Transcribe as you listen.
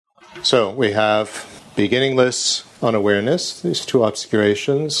So we have beginningless unawareness, these two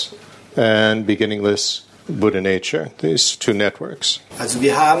obscurations, and beginningless Buddha nature, these two networks. Also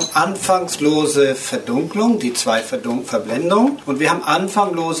wir haben anfangslose Verdunklung, die zwei Verblendungen, und wir haben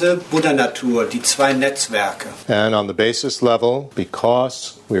anfanglose Buddha-Natur, die zwei Netzwerke. And on the basis level,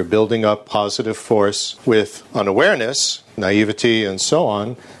 because we're building up positive force with unawareness, naivety, and so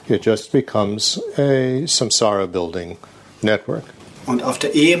on, it just becomes a samsara-building network. Und auf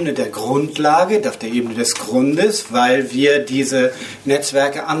der Ebene der Grundlage, auf der Ebene des Grundes, weil wir diese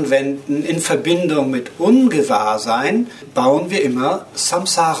Netzwerke anwenden in Verbindung mit Ungewahrsein, bauen wir immer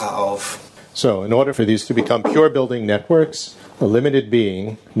Samsara auf. So, in order for these to become pure building networks, a limited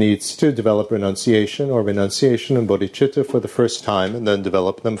being needs to develop renunciation or renunciation and bodhicitta for the first time and then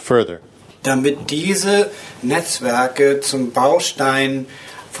develop them further. Damit diese Netzwerke zum Baustein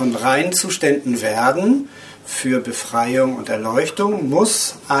von reinen Zuständen werden, für Befreiung und Erleuchtung,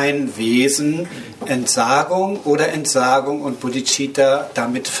 muss ein Wesen Entsagung und Bodhicitta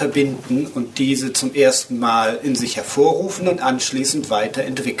damit verbinden und diese zum ersten Mal in sich hervorrufen und anschließend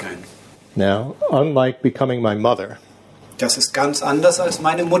weiterentwickeln. Now, unlike becoming my mother, das ist ganz anders als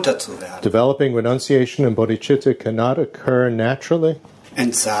meine Mutter zu werden. Developing renunciation and bodhicitta cannot occur naturally.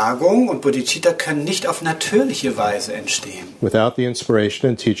 Entsagung und Bodhicitta können nicht auf natürliche Weise entstehen. Without the inspiration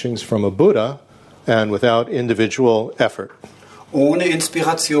and teachings from a Buddha, and without individual effort. Ohne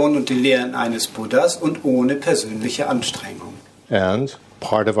Inspiration und die Lehren eines Buddhas und ohne persönliche Anstrengung. And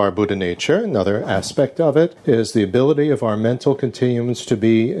part of our Buddha nature, another aspect of it, is the ability of our mental continuums to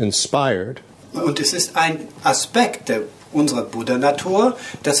be inspired. Und es ist ein Aspekt unserer Buddha-Natur,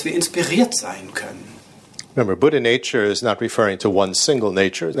 dass wir inspiriert sein können. Remember, Buddha nature is not referring to one single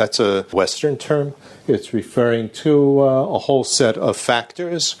nature. That's a Western term. It's referring to a whole set of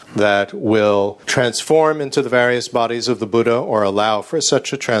factors that will transform into the various bodies of the Buddha or allow for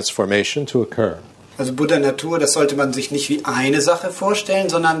such a transformation to occur. Also Buddha-Natur, das sollte man sich nicht wie eine Sache vorstellen,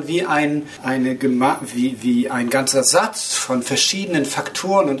 sondern wie ein ganzer Satz von verschiedenen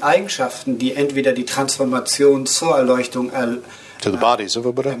Faktoren und Eigenschaften, die entweder die Transformation zur Erleuchtung to the bodies of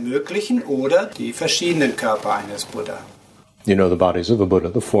a Buddha. Ermöglichen oder die verschiedenen Körper eines Buddha. You know the bodies of a Buddha,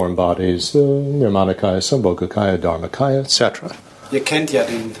 the form bodies, the Nirmanakaya, Sambhogakaya, Dharmakaya, etc. Ihr kennt ja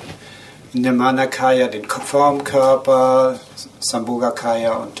den Nirmanakaya, den Formkörper,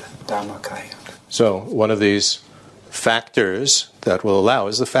 Sambhogakaya und Dharmakaya. So one of these factors that will allow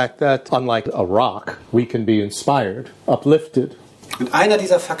is the fact that, unlike a rock, we can be inspired, uplifted. Und einer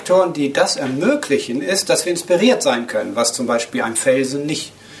dieser Faktoren, die das ermöglichen, ist, dass wir inspiriert sein können, was zum Beispiel einem Felsen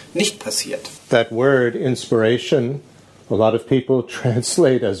nicht passiert. That word inspiration, a lot of people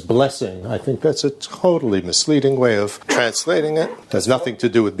translate as blessing. I think that's a totally misleading way of translating it. It has nothing to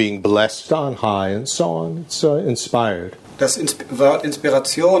do with being blessed on high and so on. It's inspired. Das Wort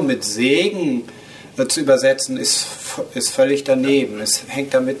Inspiration mit Segen zu übersetzen, ist völlig daneben. Es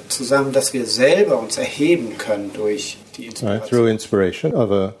hängt damit zusammen, dass wir selber uns erheben können durch die Inspiration. Through inspiration of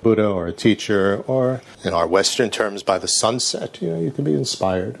a Buddha or a teacher, or in our Western terms by the sunset, you can be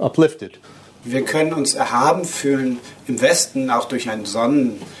inspired, uplifted. Wir können uns erhaben fühlen im Westen auch durch einen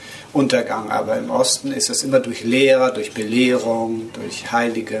Sonnenuntergang, aber im Osten ist es immer durch Lehrer, durch Belehrung, durch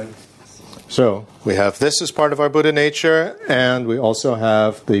Heilige. So, we have this as part of our Buddha nature, and we also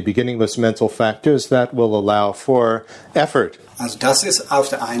have the beginningless mental factors that will allow for effort. Also das ist auf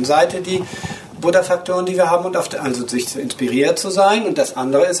der einen Seite die Buddha-Faktoren, die wir haben, und also sich inspiriert zu sein, und das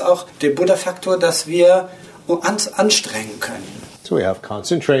andere ist auch der Buddha-Faktor, dass wir uns anstrengen können. So we have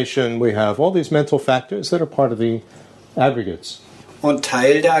concentration, we have all these mental factors that are part of the aggregates. Und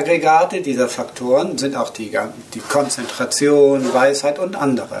Teil der Aggregate dieser Faktoren sind auch die Konzentration, Weisheit und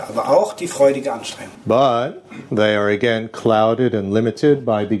andere, aber auch die freudige Anstrengung. But they are again clouded and limited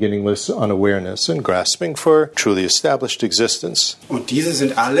by beginningless unawareness and grasping for truly established existence. Und diese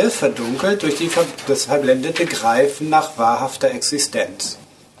sind alle verdunkelt durch das verblendete Greifen nach wahrhafter Existenz.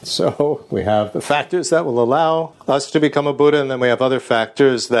 So we have the factors that will allow us to become a Buddha, and then we have other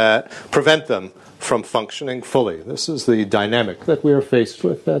factors that prevent them from functioning fully. This is the dynamic that we are faced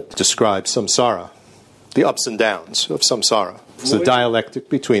with that describes samsara, the ups and downs of samsara. It's the dialectic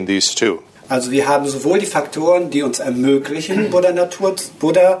between these two. Also wir haben sowohl die Faktoren, die uns ermöglichen,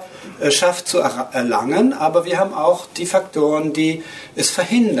 Buddha-Schaft zu erlangen, aber wir haben auch die Faktoren, die es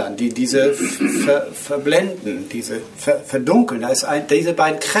verhindern, die diese verblenden, diese verdunkeln. Diese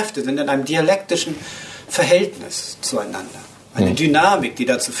beiden Kräfte sind in einem dialektischen Verhältnis zueinander. Eine Dynamik, die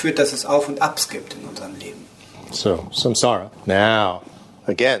dazu führt, dass es Auf und Abs gibt in unserem Leben. So, samsara. Now,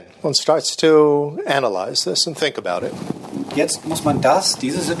 again, one starts to analyze this and think about it. Jetzt muss man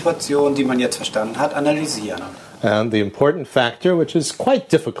diese Situation, die man jetzt verstanden hat, analysieren. And the important factor, which is quite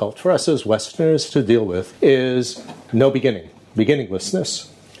difficult for us as Westerners to deal with, is no beginning, beginninglessness.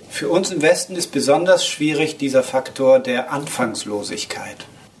 Für uns im Westen ist besonders schwierig dieser Faktor der Anfangslosigkeit.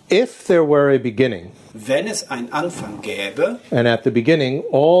 If there were a beginning, wenn es einen Anfang gäbe, and at the beginning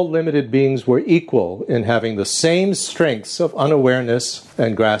all limited beings were equal in having the same strengths of unawareness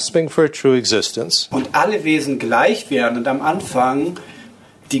and grasping for a true existence, und alle Wesen gleich wären und am Anfang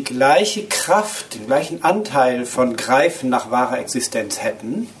die gleiche Kraft, den gleichen Anteil von Greifen nach wahrer Existenz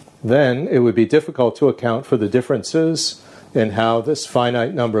hätten, then it would be difficult to account for the differences in how this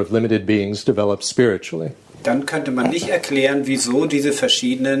finite number of limited beings develop spiritually. Dann könnte man nicht erklären, wieso diese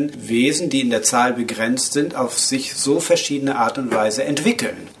verschiedenen Wesen, die in der Zahl begrenzt sind, auf sich so verschiedene Art und Weise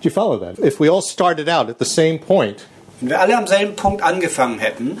entwickeln. Do you follow that? If we all started out at the same point, wenn wir alle am selben Punkt angefangen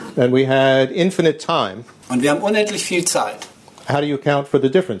hätten, and we had infinite time, und wir haben unendlich viel Zeit, how do you account for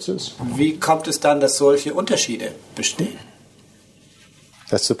the differences? Wie kommt es dann, dass solche Unterschiede bestehen?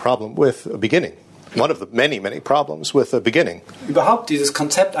 That's the problem with a beginning. One of the many, many problems with a beginning. Überhaupt dieses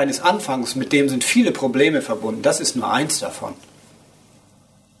Konzept eines Anfangs, mit dem sind viele Probleme verbunden. Das ist nur eins davon.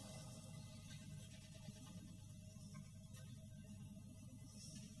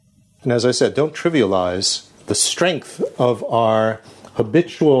 And as I said, don't trivialize the strength of our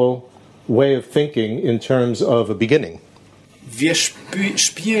habitual way of thinking in terms of a beginning. Wir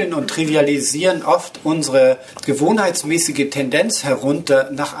spielen und trivialisieren oft unsere gewohnheitsmäßige Tendenz herunter,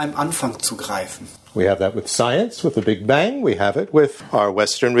 nach einem Anfang zu greifen. We have that with science, with the Big Bang. We have it with our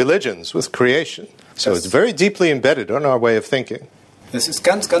Western religions, with creation. So it's very deeply embedded in our way of thinking. Es ist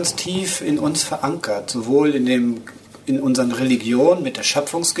ganz, ganz tief in uns verankert, sowohl in unseren Religionen mit der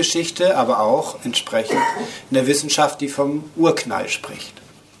Schöpfungsgeschichte, aber auch entsprechend in der Wissenschaft, die vom Urknall spricht.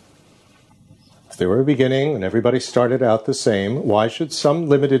 If there were a beginning and everybody started out the same, why should some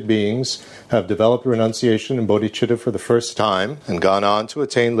limited beings have developed renunciation and bodhicitta for the first time and gone on to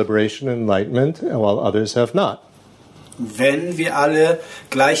attain liberation and enlightenment, while others have not? Wenn wir alle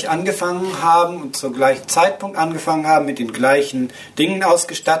gleich angefangen haben und zum gleichen Zeitpunkt angefangen haben, mit den gleichen Dingen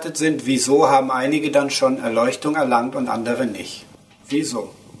ausgestattet sind, wieso haben einige dann schon Erleuchtung erlangt und andere nicht? Wieso?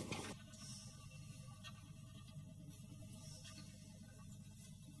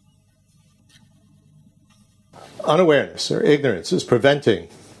 Unawareness or ignorance is preventing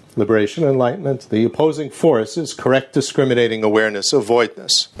liberation and enlightenment. The opposing force is correct discriminating awareness of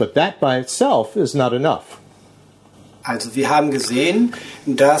voidness. But that by itself is not enough. Also wir haben gesehen,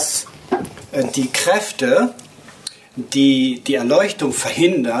 dass die Kräfte, die die Erleuchtung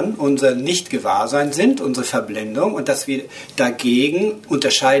verhindern, unser Nichtgewahrsein sind, unsere Verblendung, und dass wir dagegen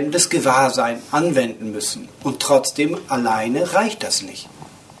unterscheidendes Gewahrsein anwenden müssen. Und trotzdem alleine reicht das nicht.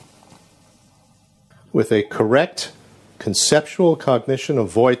 With a correct conceptual cognition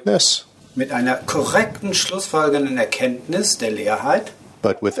of voidness, mit einer korrekten schlussfolgernden Erkenntnis der Leerheit,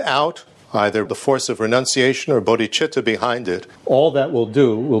 but without either the force of renunciation or bodhicitta behind it, all that will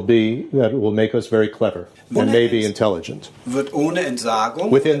do will be that it will make us very clever and maybe intelligent. Wird ohne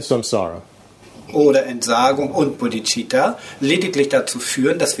Entsagung within samsara oder Entsagung und Bodhicitta lediglich dazu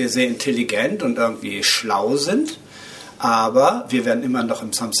führen, dass wir sehr intelligent und irgendwie schlau sind, aber wir werden immer noch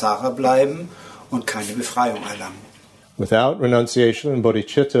im Samsara bleiben und keine Befreiung erlangen. Without renunciation and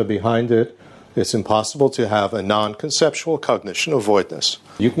bodhicitta behind it, it's impossible to have a non-conceptual cognition of voidness.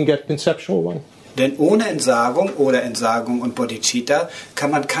 You can get conceptual one. Denn ohne Entsagung oder Entsagung und Bodhicitta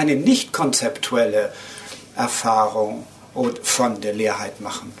kann man keine nicht konzeptuelle Erfahrung von der Leerheit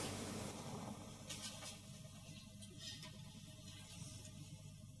machen.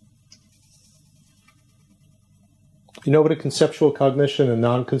 You know what a conceptual cognition and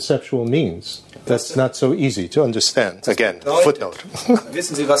non-conceptual means? That's not so easy to understand. Again, footnote.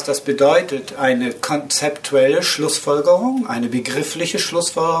 Wissen Sie, was das bedeutet, eine konzeptuelle Schlussfolgerung, eine begriffliche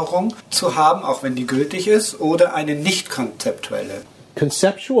Schlussfolgerung zu haben, auch wenn die gültig ist, oder eine nicht konzeptuelle?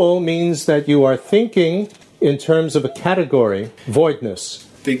 Conceptual means that you are thinking in terms of a category, voidness.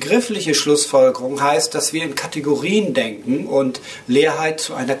 Begriffliche Schlussfolgerung heißt, dass wir in Kategorien denken und Leerheit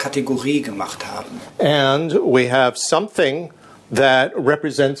zu einer Kategorie gemacht haben. And we have something that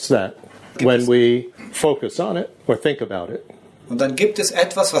represents that when we focus on it or think about it. Und dann gibt es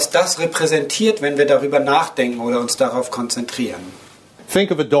etwas, was das repräsentiert, wenn wir darüber nachdenken oder uns darauf konzentrieren.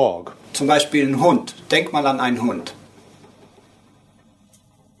 Think of a dog. Zum Beispiel ein Hund. Denk mal an einen Hund.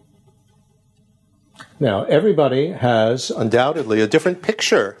 Now, everybody has undoubtedly a different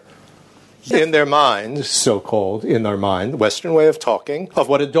picture in their mind, so-called, in their mind, the Western way of talking, of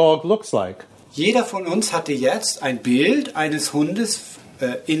what a dog looks like. Jeder von uns hatte jetzt ein Bild eines Hundes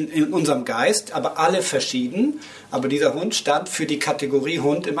in unserem Geist, aber alle verschieden. Aber dieser Hund stand für die Kategorie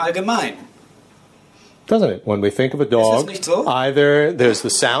Hund im Allgemeinen. Doesn't it? When we think of a dog, Ist das nicht so? either there's the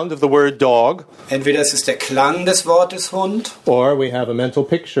sound of the word dog, Entweder es ist der Klang des Wortes Hund, or we have a mental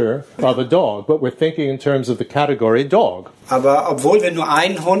picture of a dog, but we're thinking in terms of the category dog. aber obwohl wir nur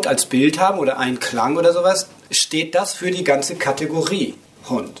einen Hund als Bild haben oder einen Klang oder sowas, steht das für die ganze Kategorie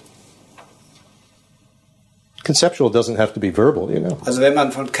Hund. Conceptual doesn't have to be verbal, you know. Also wenn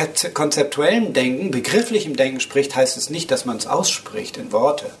man von konzeptuellem Denken, begrifflichem Denken spricht, heißt es nicht, dass man es ausspricht in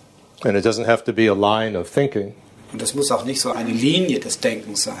Worte. And it doesn't have to be a line of thinking. Und das muss auch nicht so eine Linie des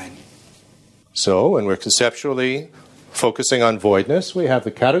Denkens sein. So, when we're conceptually focusing on voidness, we have the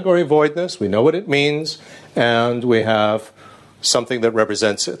category voidness, we know what it means, and we have something that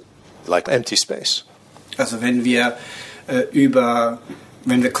represents it, like empty space. Also wenn wir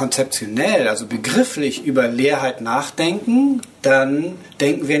konzeptionell, also begrifflich über Leerheit nachdenken, dann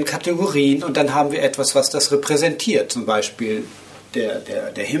denken wir in Kategorien und dann haben wir etwas, was das repräsentiert, zum Beispiel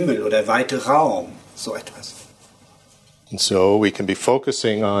der Himmel oder der weite Raum, so etwas. And so we can be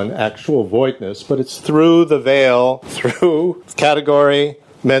focusing on actual voidness, but it's through the veil, through category,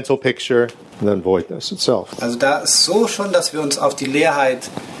 mental picture, and then voidness itself. Also da ist so schon, dass wir uns auf die Leerheit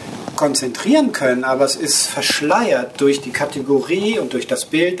konzentrieren können, aber es ist verschleiert durch die Kategorie und durch das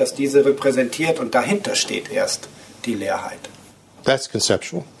Bild, das diese repräsentiert und dahinter steht erst die Leerheit. That's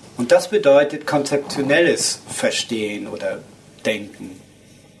conceptual. Und das bedeutet konzeptionelles Verstehen oder Denken,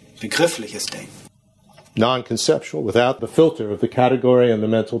 begriffliches Denken. Non-conceptual, without the filter of the category and the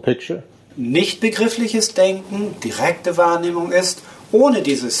mental picture. Nicht begriffliches Denken, direkte Wahrnehmung ist, ohne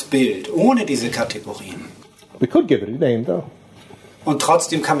dieses Bild, ohne diese Kategorien. We could give it a name, though. Und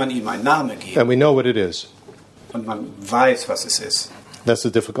trotzdem kann man ihm einen Namen geben. And we know what it is. Und man weiß, was es ist. That's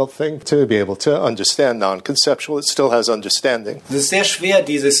the difficult thing, to be able to understand non-conceptual. It still has understanding. Es ist sehr schwer,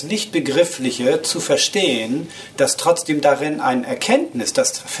 dieses Nicht-Begriffliche zu verstehen, dass trotzdem darin ein Erkenntnis,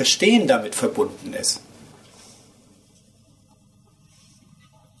 das Verstehen damit verbunden ist.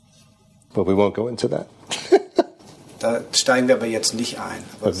 But we won't go into that. Da steigen wir aber jetzt nicht ein.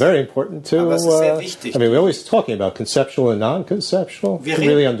 But very important to, aber es ist sehr wichtig. I mean, we're always talking about conceptual and non-conceptual to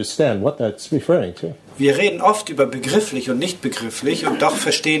really understand what that's referring to. Wir reden oft über begrifflich und nicht begrifflich und doch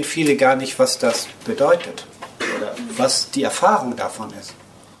verstehen viele gar nicht, was das bedeutet oder was die Erfahrung davon ist.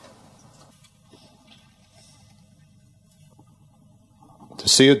 To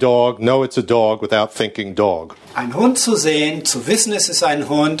see a dog, know it's a dog without thinking dog. Ein Hund zu sehen, zu wissen, es ist ein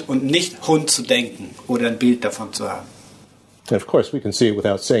Hund und nicht Hund zu denken oder ein Bild davon zu haben. And of course, we can see it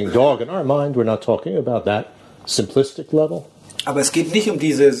without saying dog in our mind. We're not talking about that simplistic level. Aber es geht nicht um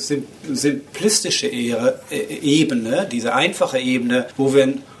diese simplistische Ebene, diese einfache Ebene, wo wir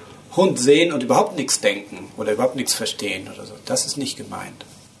einen Hund sehen und überhaupt nichts denken oder überhaupt nichts verstehen oder so. Das ist nicht gemeint.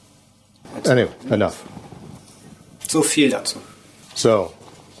 Anyway, enough. So viel dazu. So,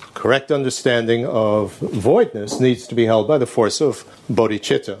 correct understanding of voidness needs to be held by the force of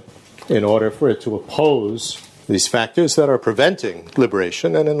bodhicitta in order for it to oppose these factors that are preventing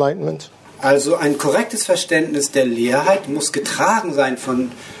liberation and enlightenment. Also ein korrektes Verständnis der Leerheit muss getragen sein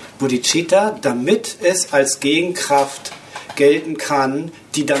von Bodhicitta, damit es als Gegenkraft gelten kann,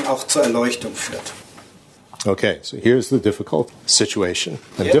 die dann auch zur Erleuchtung führt. Okay, so here's the difficult situation.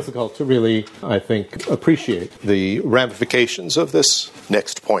 And difficult to really, I think, appreciate the ramifications of this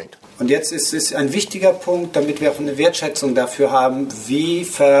next point. Und jetzt ist es ein wichtiger Punkt, damit wir auch eine Wertschätzung dafür haben, wie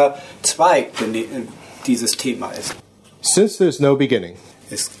verzweigt dieses Thema ist. Since there's no beginning,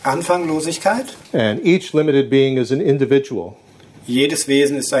 Ist Anfanglosigkeit. and each limited being is an individual Jedes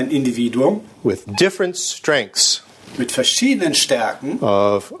Wesen ist ein Individuum with different strengths mit verschiedenen Stärken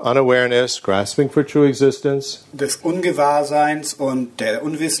of unawareness, grasping for true existence, des Ungewahrseins und der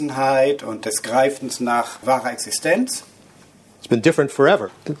Unwissenheit und des Greifens nach wahrer Existenz. it's been different forever.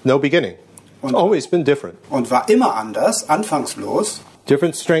 No beginning. It's always been different. Und war immer anders, anfangslos.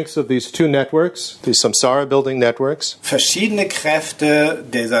 Different strengths of these two networks, these samsara building networks, Verschiedene Kräfte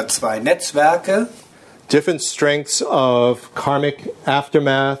dieser zwei Netzwerke, different strengths of karmic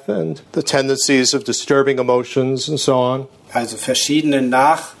aftermath and the tendencies of disturbing emotions and so on. also verschiedene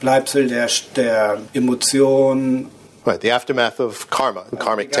Nachbleibsel der Emotionen, Right, the aftermath of karma, the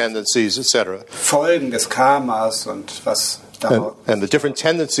karmic tendencies, etc. Folgen des Karmas und was daraus. And the different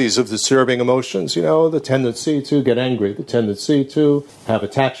tendencies of disturbing emotions, you know, the tendency to get angry, the tendency to have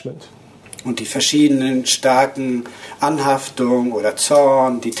attachment. Und die verschiedenen starken Anhaftungen oder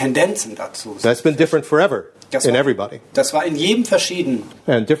Zorn, die Tendenzen dazu. That's been different forever in everybody. Das war in jedem verschieden.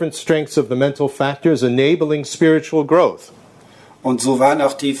 And different strengths of the mental factors enabling spiritual growth. Und so waren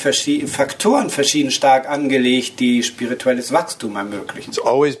auch die Faktoren verschieden stark angelegt, die spirituelles Wachstum ermöglichen. It's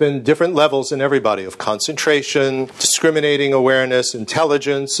always been different levels in everybody of concentration, discriminating awareness,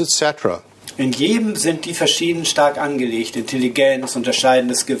 intelligence, etc. In jedem sind die verschieden stark angelegt. Intelligenz,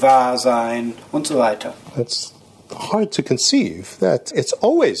 unterscheidendes Gewahrsein und so weiter. It's hard to conceive that it's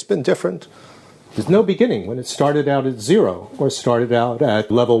always been different. There's no beginning when it started out at 0 or started out at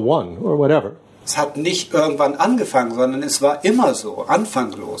level 1 or whatever. Es hat nicht irgendwann angefangen, sondern es war immer so,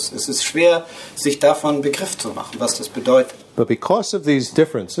 anfanglos. Es ist schwer, sich davon einen Begriff zu machen, was das bedeutet. But because of these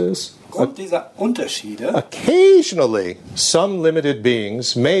differences, Aufgrund dieser Unterschiede occasionally some limited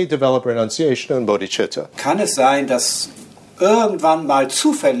beings may develop renunciation and bodhicitta. kann es sein, dass irgendwann mal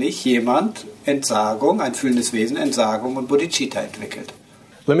zufällig jemand Entsagung, ein fühlendes Wesen, Entsagung und Bodhicitta entwickelt.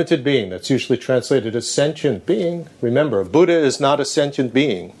 Limited being, that's usually translated as sentient being. Remember, Buddha is not a sentient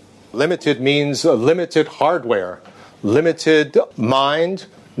being. Limited means limited hardware, limited mind,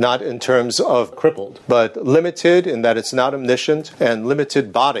 not in terms of crippled, but limited in that it's not omniscient, and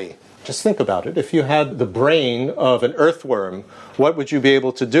limited body. Just think about it. If you had the brain of an earthworm, what would you be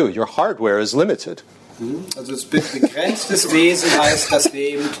able to do? Your hardware is limited. Also das begrenztes Wesen heißt, dass wir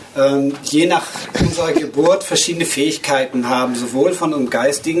eben je nach unserer Geburt verschiedene Fähigkeiten haben, sowohl von unserem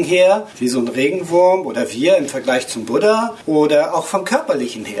Geistigen her, wie so ein Regenwurm oder wir im Vergleich zum Buddha, oder auch vom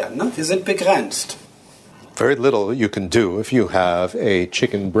Körperlichen her. Ne? Wir sind begrenzt. Very little you can do if you have a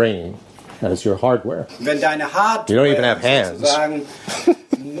chicken brain as your hardware. Wenn deine Hardware You don't even have hands. sozusagen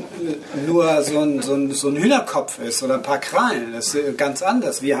nur so ein Hühnerkopf ist oder ein paar Krallen, das ist ganz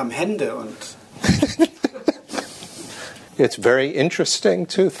anders. Wir haben Hände und It's very interesting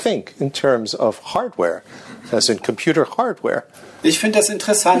to think in terms of hardware, as in computer hardware. ich finde das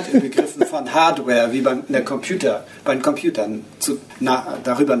interessant in Begriffen von Hardware, wie beim Computern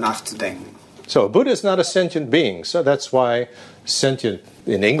darüber nachzudenken. So a Buddha is not a sentient being, so that's why sentient,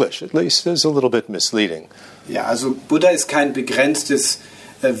 in English at least, is a little bit misleading. Ja, also Buddha ist kein begrenztes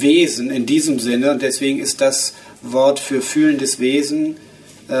Wesen in diesem Sinne und deswegen ist das Wort für fühlendes Wesen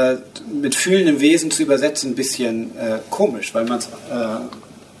mit fühlendem Wesen zu übersetzen ein bisschen komisch, weil man es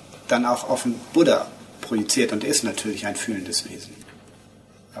dann auch auf den Buddha projiziert und er ist natürlich ein fühlendes Wesen.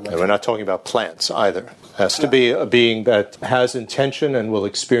 And we're not talking about plants either. It has to be a being that has intention and will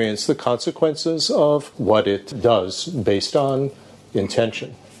experience the consequences of what it does based on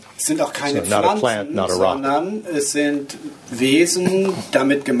intention. Es sind auch keine So, not a Pflanzen, plant, not a rock. sondern es sind Wesen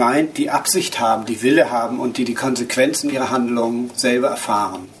damit gemeint, die Absicht haben, die Wille haben und die Konsequenzen ihrer Handlungen selber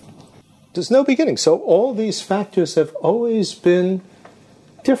erfahren. There's no beginning. So all these factors have always been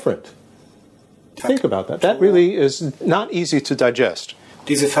different. Think about that. That really is not easy to digest.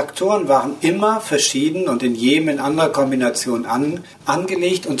 Diese Faktoren waren immer verschieden und in jedem in anderer Kombination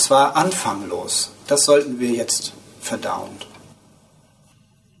angelegt und zwar anfanglos. Das sollten wir jetzt verdauen.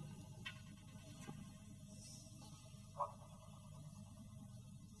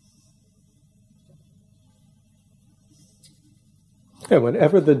 And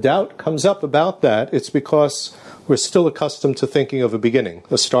whenever the doubt comes up about that, it's because we're still accustomed to thinking of a beginning,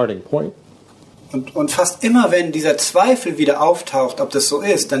 a starting point. Und fast immer, wenn dieser Zweifel wieder auftaucht, ob das so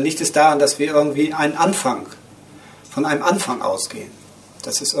ist, dann liegt es daran, dass wir irgendwie von einem Anfang ausgehen.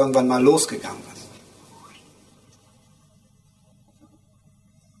 Dass es irgendwann mal losgegangen ist.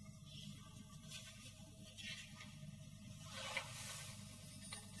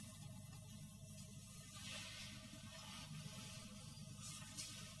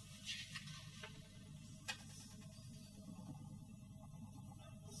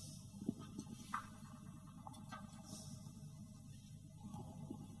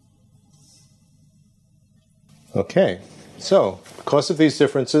 Okay, so because of these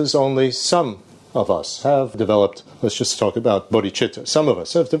differences, only some of us have developed, let's just talk about bodhicitta. Some of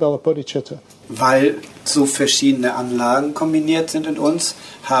us have developed bodhicitta. Weil so verschiedene Anlagen kombiniert sind in uns,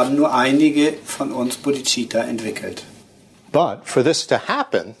 haben nur einige von uns Bodhicitta entwickelt. But for this to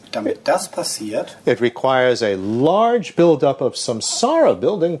happen, Damit das passiert, it requires a large buildup of samsara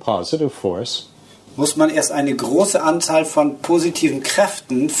building positive force, muss man erst eine große Anzahl von positiven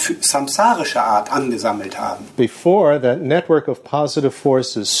Kräften samsarischer Art angesammelt haben. before that network of positive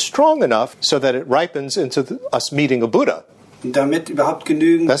force is strong enough so that it ripens into us meeting a Buddha. Und damit überhaupt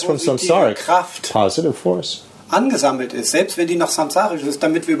genügend That's from positive samsaric Kraft positive force. angesammelt ist, selbst wenn die noch samsarisch ist,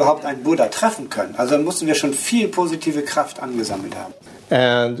 damit wir überhaupt einen Buddha treffen können. Also dann mussten wir schon viel positive Kraft angesammelt haben.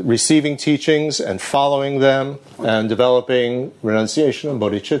 And receiving teachings and following them and developing renunciation and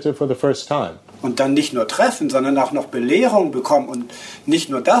bodhicitta for the first time. Und dann nicht nur treffen, sondern auch noch Belehrung bekommen und nicht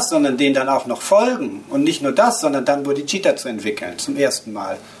nur das, sondern denen dann auch noch folgen und nicht nur das, sondern dann Bodhicitta zu entwickeln, zum ersten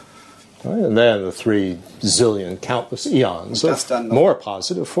Mal. And then the 3 zillion countless eons Und das of dann noch. more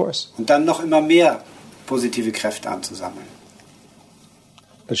positive force. Und dann noch immer mehr positive Kräfte anzusammeln.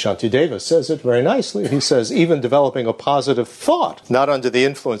 But Shantideva says it very nicely. He says, even developing a positive thought, not under the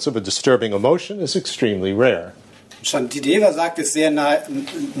influence of a disturbing emotion, is extremely rare. Shantideva sagt es sehr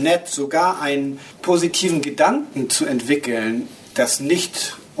nett, sogar einen positiven Gedanken zu entwickeln, das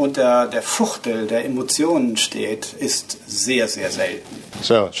nicht unter der Fuchtel der Emotionen steht, ist sehr, sehr selten.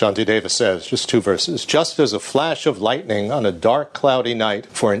 So, Shantideva says, just 2 verses, just as a flash of lightning on a dark, cloudy night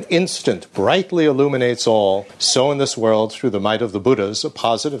for an instant brightly illuminates all, so in this world, through the might of the Buddhas, a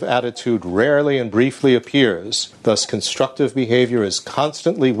positive attitude rarely and briefly appears. Thus, constructive behavior is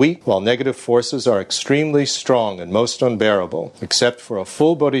constantly weak, while negative forces are extremely strong and most unbearable. Except for a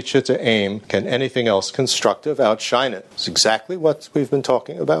full bodhicitta aim, can anything else constructive outshine it? It's exactly what we've been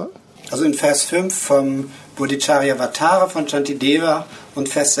talking about. Also in Vers 5 vom Bodhicharyavatara von Shantideva und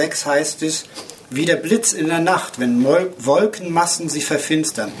Vers 6 heißt es, wie der Blitz in der Nacht, wenn Wolkenmassen sich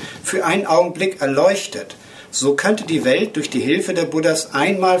verfinstern, für einen Augenblick erleuchtet, so könnte die Welt durch die Hilfe der Buddhas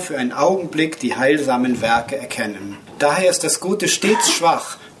einmal für einen Augenblick die heilsamen Werke erkennen. Daher ist das Gute stets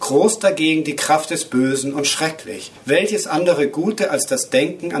schwach, groß dagegen die Kraft des Bösen und schrecklich. Welches andere Gute als das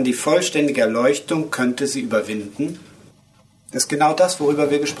Denken an die vollständige Erleuchtung könnte sie überwinden? Das ist genau das, worüber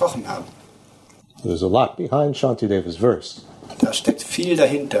wir gesprochen haben. There's a lot behind Shantideva's verse. Da steckt viel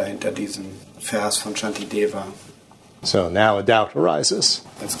dahinter, hinter diesem Vers von Shantideva. So now a doubt arises.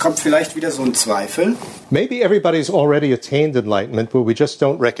 Jetzt kommt vielleicht wieder so ein Zweifel. Maybe everybody's already attained enlightenment, but we just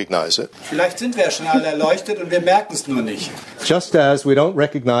don't recognize it. Vielleicht sind wir ja schon alle erleuchtet und wir merken es nur nicht. Just as we don't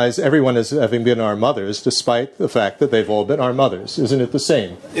recognize everyone as having been our mothers, despite the fact that they've all been our mothers. Isn't it the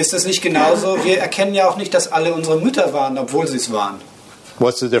same? Ist es nicht genauso? Wir erkennen ja auch nicht, dass alle unsere Mütter waren, obwohl sie es waren.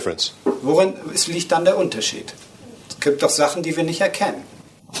 What's the difference? Worin liegt dann der Unterschied? Es gibt doch Sachen, die wir nicht erkennen.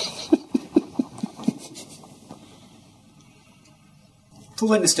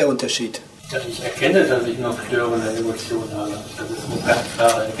 Worin ist der Unterschied? Ich erkenne, dass ich noch störende Emotionen habe. Das ist eine ganz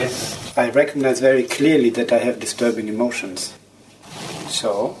klare Erkenntnis. I recognize very clearly that I have disturbing emotions.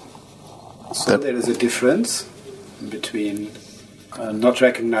 So there is a difference between not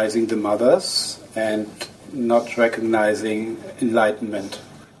recognizing the mothers and not recognizing enlightenment.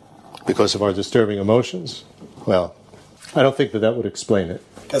 Because of our disturbing emotions? Well, I don't think that would explain it.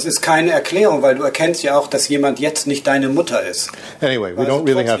 Das ist keine Erklärung, weil du erkennst ja auch, dass jemand jetzt nicht deine Mutter ist. Anyway, we don't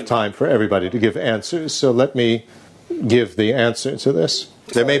really have time for everybody to give answers, so let me give the answer to this.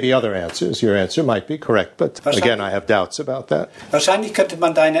 There may be other answers. Your answer might be correct, but again, I have doubts about that. Wahrscheinlich könnte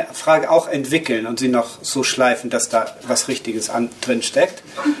man deine Frage auch entwickeln und sie noch so schleifen, dass da was Richtiges drin steckt.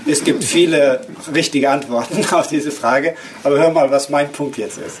 Es gibt viele richtige Antworten auf diese Frage, aber hör mal, was mein Punkt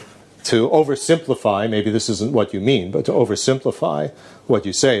jetzt ist. To oversimplify, maybe this isn't what you mean, but to oversimplify what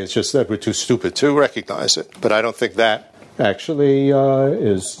you say is just that we're too stupid to recognize it. But I don't think that actually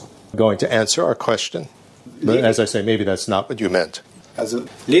is going to answer our question. But as I say, maybe that's not what you meant. Also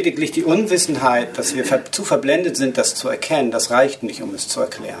lediglich die Unwissenheit, dass wir zu verblendet sind, das zu erkennen, das reicht nicht, um es zu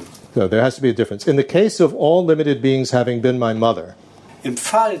erklären. So there has to be a difference. In the case of all limited beings having been my mother, im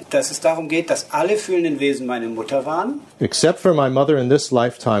Fall, dass es darum geht, dass alle fühlenden Wesen meine Mutter waren, except for my mother in this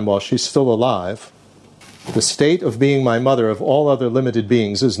lifetime while she's still alive, the state of being my mother of all other limited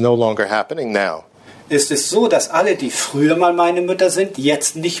beings is no longer happening now. Ist es so, dass alle, die früher mal meine Mutter sind,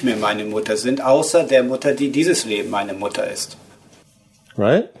 jetzt nicht mehr meine Mutter sind, außer der Mutter, die dieses Leben meine Mutter ist.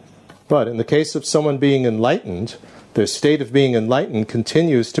 Right? But in the case of someone being enlightened, their state of being enlightened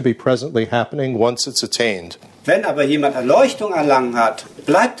continues to be presently happening once it's attained. Wenn aber jemand Erleuchtung erlangen hat,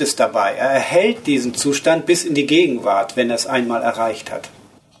 bleibt es dabei. Er erhält diesen Zustand bis in die Gegenwart, wenn er es einmal erreicht hat.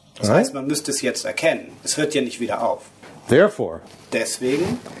 Das heißt, man müsste es jetzt erkennen. Es hört ja nicht wieder auf. Therefore,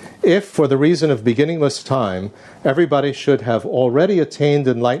 deswegen, if for the reason of beginningless time, everybody should have already attained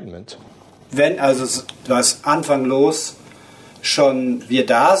enlightenment, wenn also was anfanglos schon wir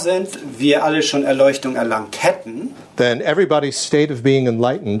da sind, wir alle schon Erleuchtung erlangt hätten, then everybody's state of being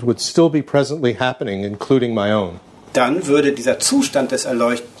enlightened would still be presently happening, including my own. Dann würde dieser Zustand des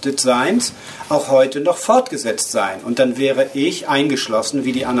Erleuchtetseins auch heute noch fortgesetzt sein. Und dann wäre ich eingeschlossen,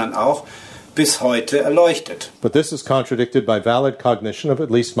 wie die anderen auch, bis heute erleuchtet. But this is contradicted by valid cognition of at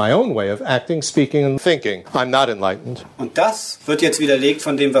least my own way of acting, speaking and thinking. I'm not enlightened. Und das wird jetzt widerlegt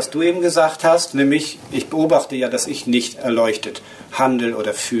von dem, was du eben gesagt hast, nämlich ich beobachte ja, dass ich nicht erleuchtet handle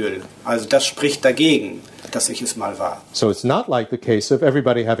oder fühle. Also das spricht dagegen, dass ich es mal war. So it's not like the case of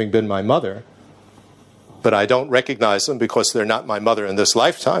everybody having been my mother, but I don't recognize them because they're not my mother in this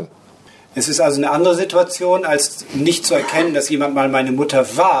lifetime. Es ist also eine andere Situation, als nicht zu erkennen, dass jemand mal meine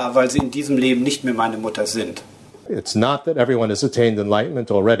Mutter war, weil sie in diesem Leben nicht mehr meine Mutter sind. It's not that everyone has attained enlightenment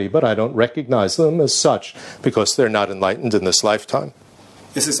already, but I don't recognize them as such because they're not enlightened in this lifetime.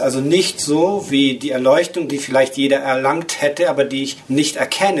 Es ist also nicht so wie die Erleuchtung, die vielleicht jeder erlangt hätte, aber die ich nicht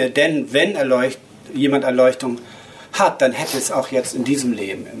erkenne. Denn wenn jemand Erleuchtung hat, dann hätte es auch jetzt in diesem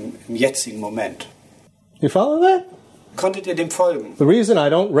Leben, im jetzigen Moment. You follow that? Konntet ihr dem folgen? The reason I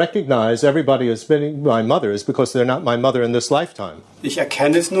don't recognize everybody as being my mother is because they're not my mother in this lifetime. Ich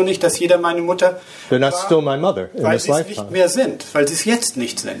erkenne es nur nicht, dass jeder meine Mutter They're not war, still my mother in weil this sie es lifetime. nicht mehr sind, weil sie es jetzt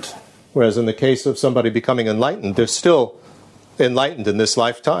nicht sind. Whereas in the case of somebody becoming enlightened, they're still enlightened in this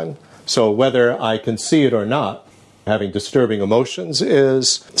lifetime. So whether I can see it or not, having disturbing emotions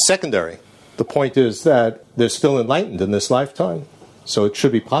is secondary. The point is that they're still enlightened in this lifetime. So it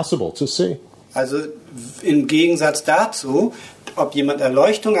should be possible to see. Also im Gegensatz dazu, ob jemand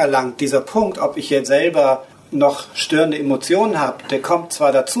Erleuchtung erlangt, dieser Punkt, ob ich jetzt selber noch störende Emotionen habe, der kommt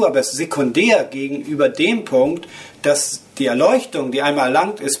zwar dazu, aber es ist sekundär gegenüber dem Punkt, dass die Erleuchtung, die einmal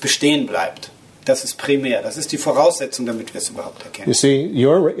erlangt ist, bestehen bleibt. Das ist primär, das ist die Voraussetzung, damit wir es überhaupt erkennen. You see,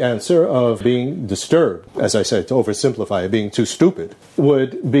 your answer of being disturbed, as I said, to oversimplify, being too stupid,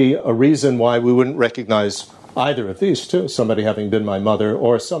 would be a reason why we wouldn't recognize either of these two, somebody having been my mother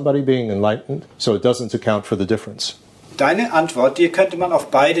or somebody being enlightened, so it doesn't account for the difference. Deine Antwort, die könnte man auf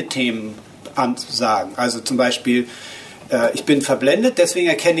beide Themen sagen. Also zum Beispiel, ich bin verblendet, deswegen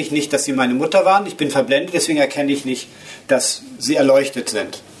erkenne ich nicht, dass sie meine Mutter waren. Ich bin verblendet, deswegen erkenne ich nicht, dass sie erleuchtet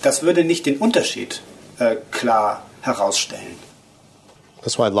sind. Das würde nicht den Unterschied klar herausstellen.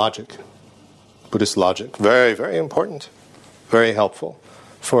 That's why logic, Buddhist logic, very, very important, very helpful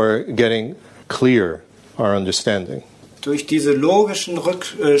for getting clear our understanding. Durch diese logischen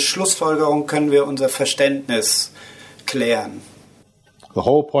Schlussfolgerungen können wir unser Verständnis klären. The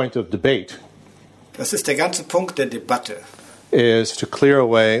whole point of debate Das ist der ganze Punkt der Debatte. is to clear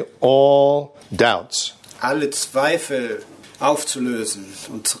away all doubts Alle Zweifel aufzulösen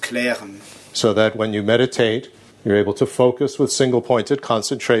und zu klären. so that when you meditate, you're able to focus with single-pointed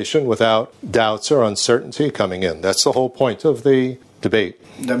concentration without doubts or uncertainty coming in. That's the whole point of the debate.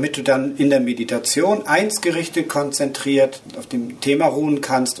 Damit du dann in der Meditation einsgerichtet konzentriert auf dem Thema ruhen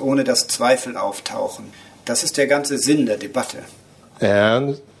kannst, ohne dass Zweifel auftauchen. Das ist der ganze Sinn der Debatte.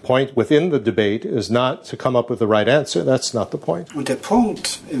 And point within the debate is not to come up with the right answer. That's not the point. Und der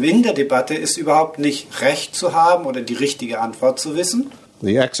Punkt in der Debatte ist überhaupt nicht Recht zu haben oder die richtige Antwort zu wissen.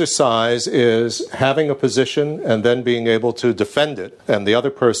 The exercise is having a position and then being able to defend it, and the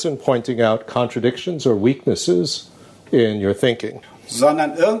other person pointing out contradictions or weaknesses in your thinking.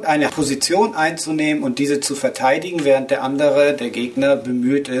 Sondern irgendeine Position einzunehmen und diese zu verteidigen, während der andere, der Gegner,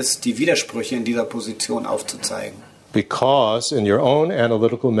 bemüht ist, die Widersprüche in dieser Position aufzuzeigen. Because in your own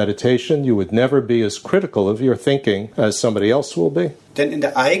analytical meditation, you would never be as critical of your thinking as somebody else will be. Denn in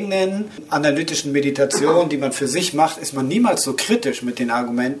der eigenen analytischen Meditation, die man für sich macht, ist man niemals so kritisch mit den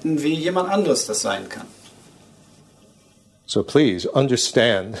Argumenten, wie jemand anderes das sein kann. So please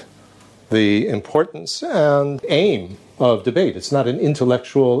understand the importance and aim of debate. It's not an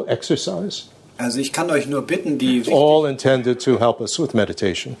intellectual exercise. Also ich kann euch nur bitten, die All intended to help us with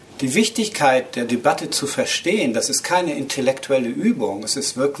meditation. Wichtigkeit der Debatte zu verstehen. Das ist keine intellektuelle Übung. Es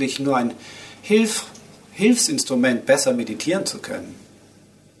ist wirklich nur ein Hilfsinstrument, besser meditieren zu können.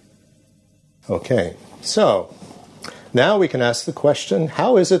 Okay, so now we can ask the question,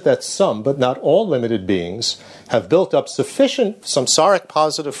 how is it that some, but not all limited beings, have built up sufficient samsaric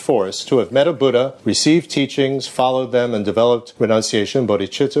positive force to have met a Buddha, received teachings, followed them, and developed renunciation,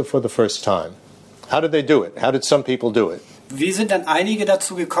 bodhicitta, for the first time? How did they do it? How did some people do it? Wie sind dann einige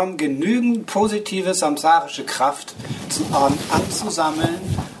dazu gekommen, genügend positive samsarische Kraft anzusammeln,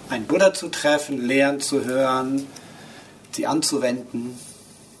 einen Buddha zu treffen, Lehren zu hören, sie anzuwenden?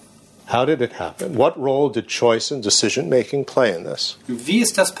 How did it happen? What role did choice and decision-making play in this? Wie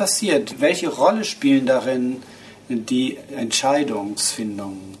ist das passiert? Welche Rolle spielen darin die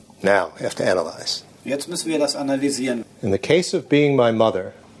Entscheidungsfindungen? Now, I have to analyze. Jetzt müssen wir das analysieren. In the case of being my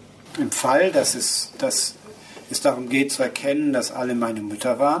mother, Im Fall, dass es darum geht zu erkennen, dass alle meine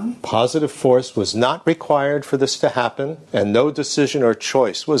Mütter waren, positive force was not required for this to happen, and no decision or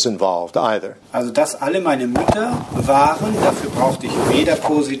choice was involved either. also dass alle meine Mütter waren, dafür brauchte ich weder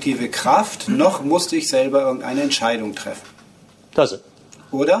positive Kraft, noch musste ich selber irgendeine Entscheidung treffen. Does it?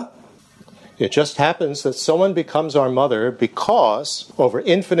 Oder? It just happens that someone becomes our mother because, over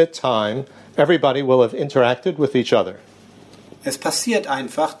infinite time, everybody will have interacted with each other. Es passiert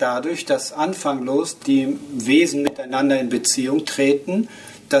einfach dadurch, dass anfanglos die Wesen miteinander in Beziehung treten,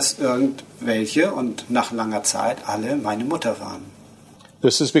 dass irgendwelche und nach langer Zeit alle meine Mutter waren.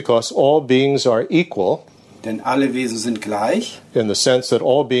 This is because all beings are equal Denn alle Wesen sind gleich, in the sense that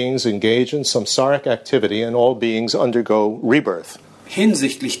all beings engage in samsaric activity and all beings undergo rebirth.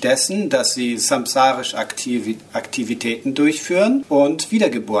 hinsichtlich dessen, dass sie samsarisch Aktivitäten durchführen und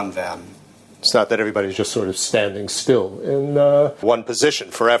wiedergeboren werden. It's not that everybody's just sort of standing still in one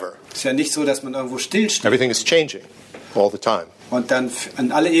position forever. Es ist ja nicht so, dass man irgendwo stillsteht Everything is changing all the time. und dann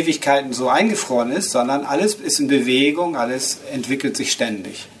an alle Ewigkeiten so eingefroren ist, sondern alles ist in Bewegung, alles entwickelt sich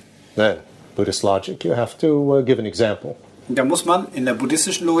ständig. Then, Buddhist logic, you have to give an example. Und da muss man in der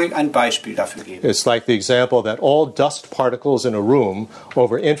buddhistischen Logik ein Beispiel dafür geben. It's like the example that all dust particles in a room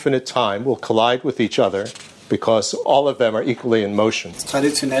over infinite time will collide with each other because all of them are equally in motion. Das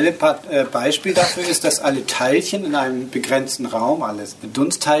traditionelle Beispiel dafür ist, dass alle Teilchen in einem begrenzten Raum, alle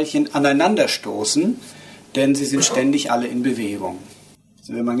Dunstteilchen, aneinanderstoßen, denn sie sind ständig alle in Bewegung.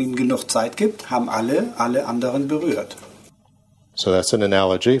 Also wenn man ihnen genug Zeit gibt, haben alle anderen berührt. So that's an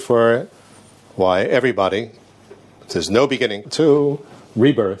analogy for why everybody, there's no beginning to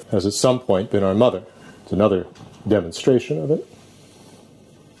rebirth, has at some point been our mother. It's another demonstration of it.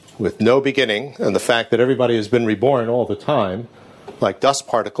 With no beginning, and the fact that everybody has been reborn all the time, like dust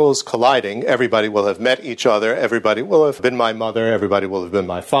particles colliding, everybody will have met each other, everybody will have been my mother, everybody will have been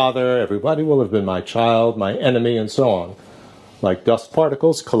my father, everybody will have been my child, my enemy, and so on. Like dust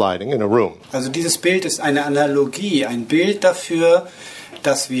particles colliding in a room. Also dieses Bild ist eine Analogie, ein Bild dafür,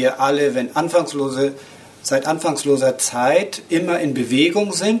 dass wir alle, seit anfangsloser Zeit immer in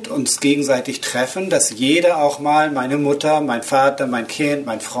Bewegung sind, uns gegenseitig treffen, dass jeder auch mal meine Mutter, mein Vater, mein Kind,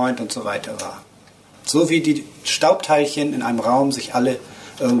 mein Freund und so weiter war. So wie die Staubteilchen in einem Raum sich alle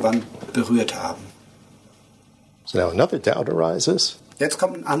irgendwann berührt haben. So now another doubt arises. Jetzt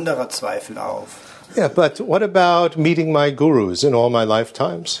kommt ein anderer Zweifel auf. Yeah, but what about meeting my gurus in all my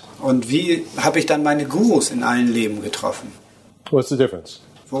lifetimes? Und wie habe ich dann meine Gurus in allen Leben getroffen? What's the difference?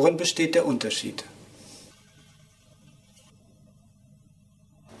 Worin besteht der Unterschied?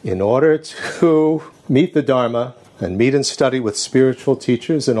 In order to meet the Dharma and meet and study with spiritual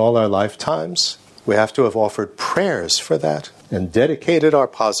teachers in all our lifetimes, we have to have offered prayers for that and dedicated our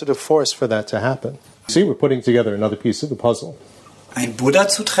positive force for that to happen. See, we're putting together another piece of the puzzle. Ein Buddha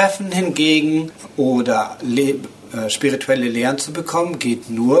zu treffen hingegen oder spirituelle Lehren zu bekommen, geht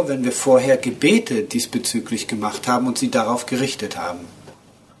nur, wenn wir vorher Gebete diesbezüglich gemacht haben und sie darauf gerichtet haben.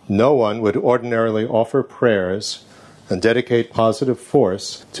 No one would ordinarily offer prayers and dedicate positive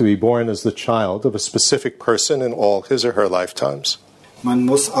force to be born as the child of a specific person in all his or her lifetimes. Man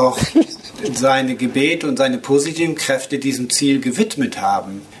muss auch seine Gebete und seine positiven Kräfte diesem Ziel gewidmet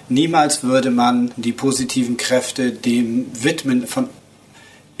haben. Niemals würde man die positiven Kräfte dem widmen, von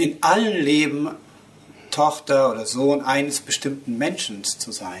in allen Leben Tochter oder Sohn eines bestimmten Menschen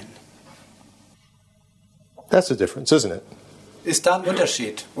zu sein. That's the difference, isn't it? Ist da ein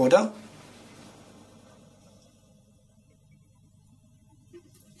Unterschied, oder?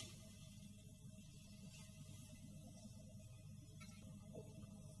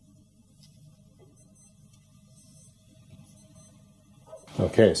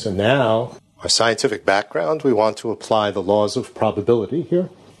 Okay, so now, our scientific background, we want to apply the laws of probability here.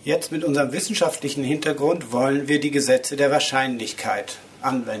 Jetzt mit unserem wissenschaftlichen Hintergrund wollen wir die Gesetze der Wahrscheinlichkeit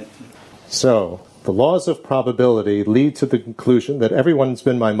anwenden. So, the laws of probability lead to the conclusion that everyone's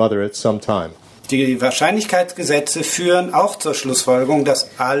been my mother at some time. Die Wahrscheinlichkeitsgesetze führen auch zur Schlussfolgerung, dass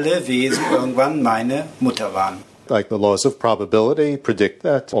alle Wesen irgendwann meine Mutter waren. Like the laws of probability predict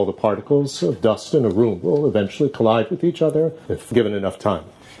that all the particles of dust in a room will eventually collide with each other if given enough time.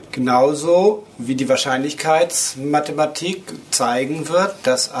 Genauso wie die Wahrscheinlichkeitsmathematik zeigen wird,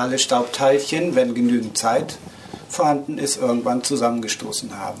 dass alle Staubteilchen, wenn genügend Zeit vorhanden ist, irgendwann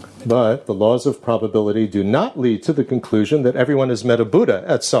zusammengestoßen haben. But the laws of probability do not lead to the conclusion that everyone has met a Buddha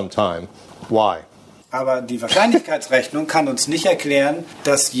at some time. Why? Aber die Wahrscheinlichkeitsrechnung kann uns nicht erklären,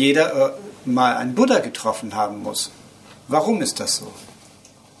 dass jeder mal einen Buddha getroffen haben muss. Warum ist das so?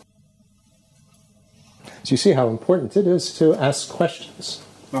 So you see how important it is to ask questions.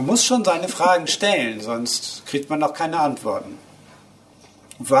 Man muss schon seine Fragen stellen, sonst kriegt man auch keine Antworten.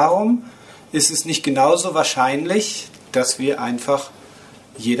 Warum ist es nicht genauso wahrscheinlich, dass wir einfach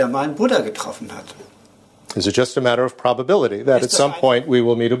jeder mal einen Buddha getroffen hat? Is it just a matter of probability that at some point we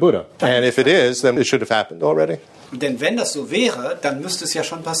will meet a Buddha? And if it is, then it should have happened already. Denn wenn das so wäre, dann müsste es ja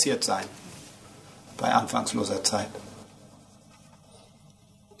schon passiert sein. Bei anfangsloser Zeit.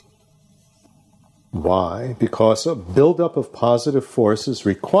 Why? Because a buildup of positive force is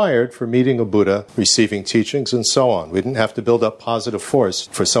required for meeting a Buddha, receiving teachings, and so on. We didn't have to build up positive force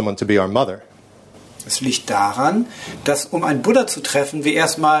for someone to be our mother. Es liegt daran, dass um einen Buddha zu treffen, wir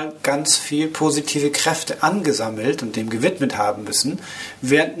erstmal ganz viel positive Kräfte angesammelt und dem gewidmet haben müssen,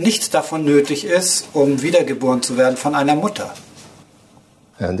 während nichts davon nötig ist, um wiedergeboren zu werden von einer Mutter.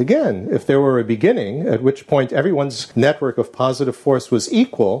 And again, if there were a beginning at which point everyone's network of positive force was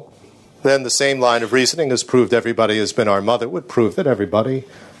equal, then the same line of reasoning has proved everybody has been our mother would prove that everybody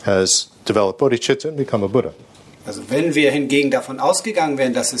has developed bodhicitta and become a Buddha. Also wenn wir hingegen davon ausgegangen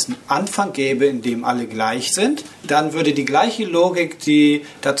wären, dass es einen Anfang gäbe, in dem alle gleich sind, dann würde die gleiche Logik, die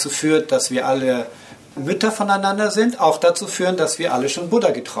dazu führt, dass wir alle Mütter voneinander sind, auch dazu führen, dass wir alle schon Buddha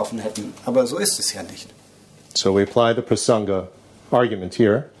getroffen hätten. Aber so ist es ja nicht. So we apply the prasanga argument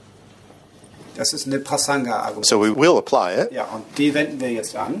here. Das ist eine Prasanga-Argument. So we will apply it. Ja, und die wenden wir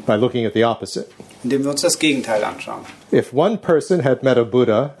jetzt an, by looking at the opposite. indem wir uns das Gegenteil anschauen. If one person had met a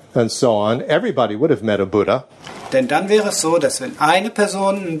Buddha and so on, everybody would have met a Buddha. Denn dann wäre es so, dass wenn eine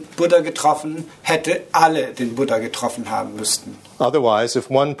Person einen Buddha getroffen hätte, alle den Buddha getroffen haben müssten. Otherwise, if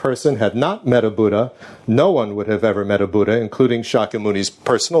one person had not met a Buddha, no one would have ever met a Buddha, including Shakyamuni's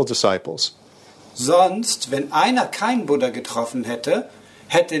personal disciples. Sonst, wenn einer keinen Buddha getroffen hätte,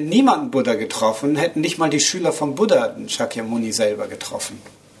 hätte niemand einen Buddha getroffen, hätten nicht mal die Schüler vom Buddha den Shakyamuni selber getroffen.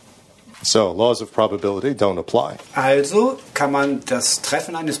 So, laws of probability don't apply. Also kann man das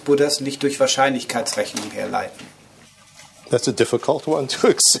Treffen eines Buddhas nicht durch Wahrscheinlichkeitsrechnung herleiten. That's a difficult one to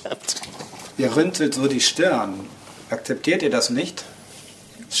accept. Ihr rüntelt so die Stirn. Akzeptiert ihr das nicht?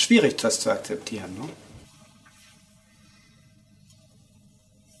 Es ist schwierig, das zu akzeptieren. Ne?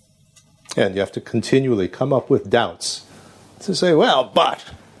 And you have to continually come up with doubts to say, well, but.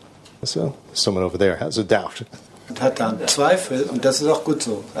 So, someone over there has a doubt. Und hat dann Zweifel, und das ist auch gut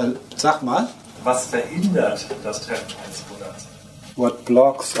so. Sag mal. Was verhindert das Treffen eines Buddhas? What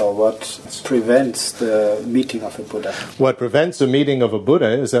blocks or what prevents the meeting of a Buddha? What prevents the meeting of a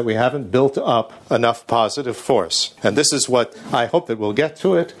Buddha is that we haven't built up enough positive force. And this is what I hope that we'll get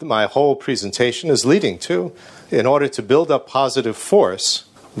to it. My whole presentation is leading to. In order to build up positive force,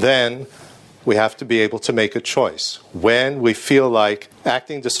 then we have to be able to make a choice. When we feel like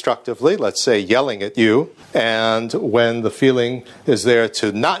acting destructively, let's say yelling at you, and when the feeling is there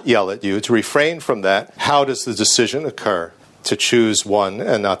to not yell at you, to refrain from that, how does the decision occur to choose one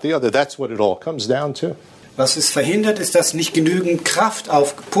and not the other? That's what it all comes down to. Was es verhindert, ist, dass nicht genügend Kraft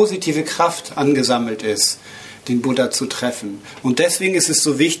positive Kraft angesammelt ist, den Buddha zu treffen. Und deswegen ist es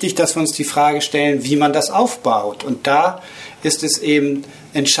so wichtig, dass wir uns die Frage stellen, wie man das aufbaut. Und da ist es eben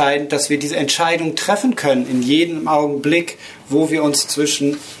entscheidend, dass wir diese Entscheidung treffen können, in jedem Augenblick, wo wir uns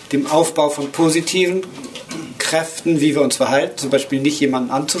zwischen dem Aufbau von positiven Kräften, wie wir uns verhalten, zum Beispiel nicht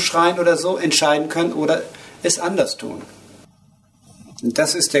jemanden anzuschreien oder so, entscheiden können oder es anders tun. Und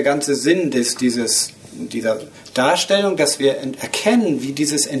das ist der ganze Sinn dieser Darstellung, dass wir erkennen, wie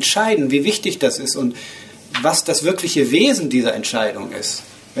dieses Entscheiden, wie wichtig das ist und was das wirkliche Wesen dieser Entscheidung ist.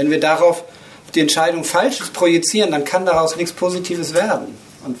 Wenn wir darauf die Entscheidung Falsches projizieren, dann kann daraus nichts Positives werden.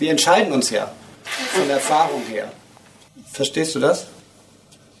 Und wir entscheiden uns ja von der Erfahrung her. Verstehst du das?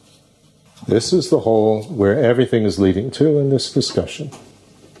 This is the whole where everything is leading to in this discussion.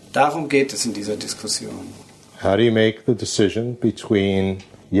 Darum geht es in dieser Diskussion. How do you make the decision between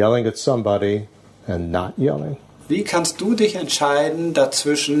yelling at somebody and not yelling? Wie kannst du dich entscheiden,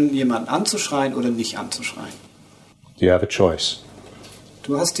 dazwischen jemanden anzuschreien oder nicht anzuschreien? Do you have a choice?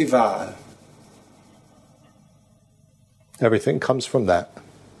 Du hast die Wahl. Everything comes from that.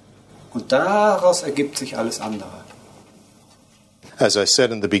 Und daraus ergibt sich alles andere. As I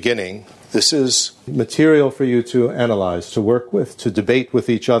said in the beginning, this is material for you to analyze, to work with, to debate with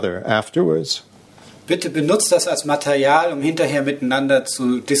each other afterwards. Bitte benutzt das als Material, um hinterher miteinander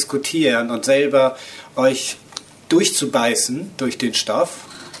zu diskutieren und selber euch durchzubeißen durch den Stoff.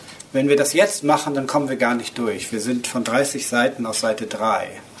 Wenn wir das jetzt machen, dann kommen wir gar nicht durch. Wir sind von 30 Seiten auf Seite 3.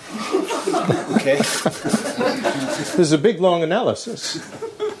 Okay? This is a big, long analysis.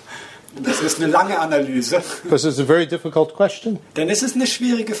 Das ist eine lange Analyse. Because it's a very difficult question. Denn es ist eine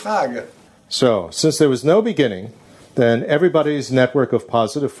schwierige Frage. So, since there was no beginning, then everybody's network of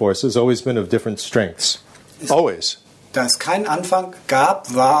positive force has always been of different strengths. Always. Da es keinen Anfang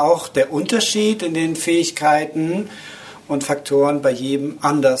gab, war auch der Unterschied in den Fähigkeiten und Faktoren bei jedem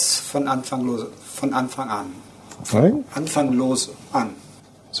anders von Anfang an. Right? Anfanglos an.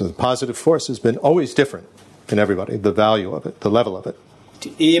 So the positive force has been always different in everybody, the value of it, the level of it.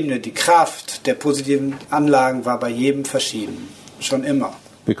 Die Ebene, die Kraft der positiven Anlagen war bei jedem verschieden. Schon immer.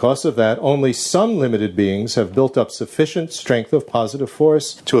 Because of that, only some limited beings have built up sufficient strength of positive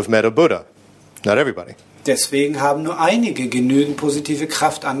force to have met a Buddha. Not everybody. Deswegen haben nur einige genügend positive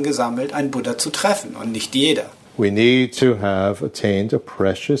Kraft angesammelt, einen Buddha zu treffen und nicht jeder. We need to have attained a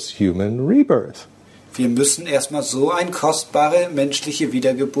precious human rebirth. Wir müssen erstmal so eine kostbare menschliche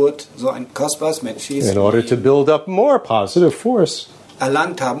Wiedergeburt, so ein kostbares menschliches In order to Leben build up more positive force.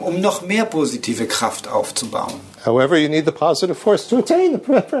 erlangt haben, um noch mehr positive Kraft aufzubauen. However, you need the positive force to attain the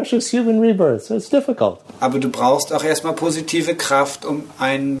precious human rebirth. So it's difficult. Aber du brauchst auch erstmal positive Kraft, um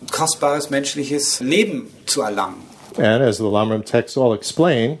ein kostbares menschliches Leben zu erlangen. And as the Lamrim texts all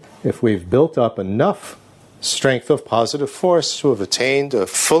explain, if we've built up enough strength of positive force to have attained a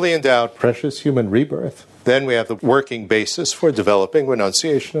fully endowed precious human rebirth, then we have the working basis for developing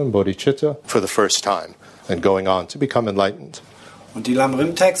renunciation and bodhicitta for the first time and going on to become enlightened. Und die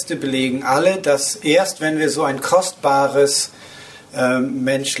Lamrim-Texte belegen alle, dass erst wenn wir so ein kostbares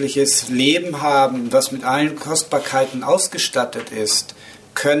menschliches Leben haben, das mit allen Kostbarkeiten ausgestattet ist,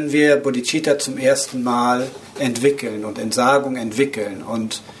 können wir Bodhicitta zum ersten Mal entwickeln und Entsagung entwickeln.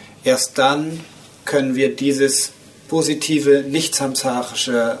 Und erst dann können wir dieses positive,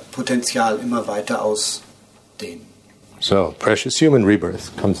 nicht-samsarische Potenzial immer weiter ausdehnen. So, precious human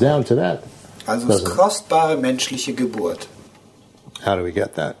rebirth comes down to that. Also das kostbare menschliche Geburt. How do we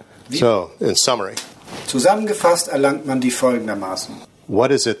get that? So, in summary, zusammengefasst erlangt man die folgendermaßen.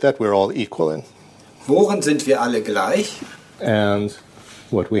 What is it that we're all equal in? Worin sind wir alle gleich? And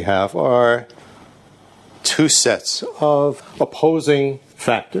what we have are two sets of opposing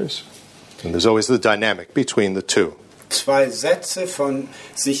factors. And there's always the dynamic between the two. Zwei Sätze von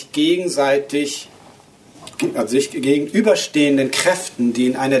sich gegenüberstehenden Kräften, die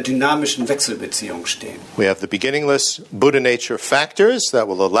in einer dynamischen Wechselbeziehung stehen. We have the beginningless Buddha nature factors that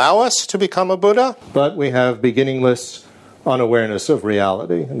will allow us to become a Buddha, but we have beginningless unawareness of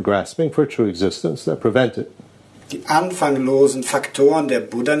reality and grasping for true existence that prevent it. Die anfanglosen Faktoren der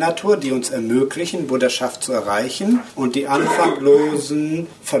Buddha-Natur, die uns ermöglichen, Buddhaschaft zu erreichen, und die anfanglosen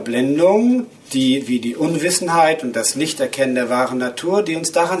Verblendungen, wie die Unwissenheit und das Nichterkennen der wahren Natur, die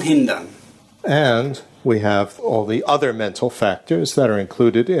uns daran hindern. And we have all the other mental factors that are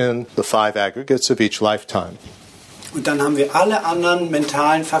included in the 5 aggregates of each lifetime. Und dann haben wir alle anderen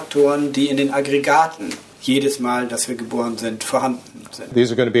mentalen Faktoren, die in den Aggregaten jedes Mal, dass wir geboren sind, vorhanden sind.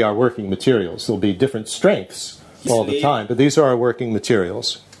 These are going to be our working materials. There'll be different strengths all the time, but these are our working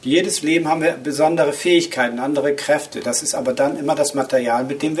materials. Jedes Leben haben wir besondere Fähigkeiten, andere Kräfte. Das ist aber dann immer das Material,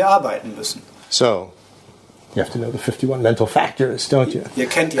 mit dem wir arbeiten müssen. So, you have to know the 51 mental factors, don't you? Ihr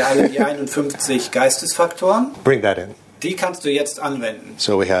kennt ja alle die 51 Geistesfaktoren. Bring that in. Die kannst du jetzt anwenden.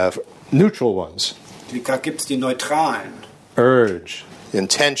 So we have neutral ones. Da gibt es die neutralen. Urge,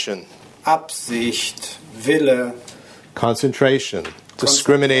 intention, Absicht, Wille, concentration,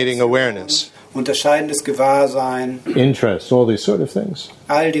 discriminating awareness, unterscheidendes Gewahrsein, interest, all these sort of things.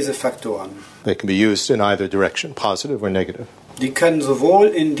 All diese Faktoren. They can be used in either direction, positive or negative. Die können sowohl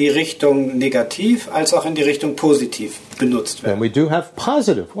in die Richtung negativ als auch in die Richtung positiv benutzt werden. And we do have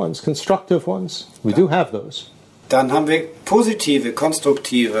positive ones, constructive ones. We do have those. Dann haben wir positive,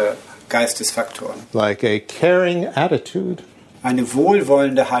 konstruktive Geistesfaktoren. Like a caring attitude. Eine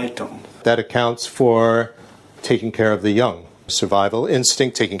wohlwollende Haltung. That accounts for taking care of the young. Survival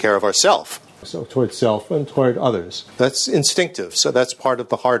instinct, taking care of ourselves. So toward self and toward others. That's instinctive, so that's part of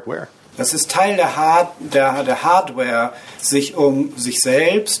the hardware. Das ist Teil der Hardware, sich um sich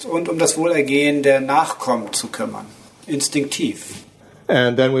selbst und um das Wohlergehen der Nachkommen zu kümmern. Instinktiv.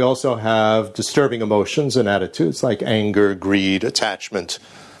 And then we also have disturbing emotions and attitudes like anger, greed, attachment.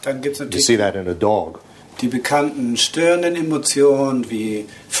 Dann gibt's You natürlich see that in a dog. die bekannten störenden Emotionen wie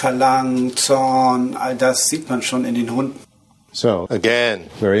Verlangen, Zorn, all das sieht man schon in den Hunden. So, again,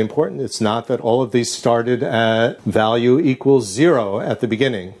 very important. It's not that all of these started at value equals 0 at the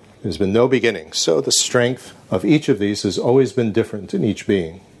beginning. There's been no beginning. So the strength of each of these has always been different in each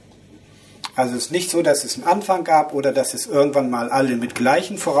being. Also es ist nicht so, dass es einen Anfang gab oder dass es irgendwann mal alle mit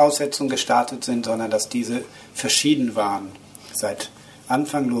gleichen Voraussetzungen gestartet sind, sondern dass diese verschieden waren seit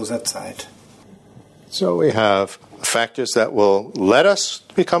anfangloser Zeit. So we have factors that will let us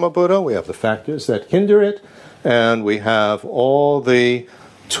become a Buddha. We have the factors that hinder it. And we have all the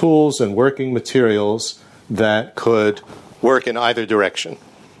tools and working materials that could work in either direction.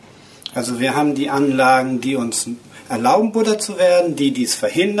 Also wir haben die Anlagen, die uns erlauben, Buddha zu werden, die dies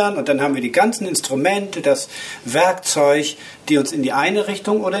verhindern. Und dann haben wir die ganzen Instrumente, das Werkzeug, die uns in die eine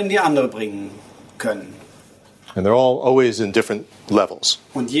Richtung oder in die andere bringen können. And they're all always in different levels.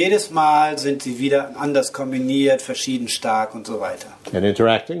 Und jedes Mal sind sie wieder anders kombiniert, verschieden stark und so weiter. And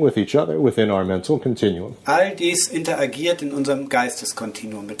interacting with each other within our mental continuum. All dies interagiert in unserem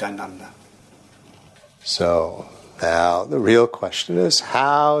Geisteskontinuum miteinander. So, now the real question is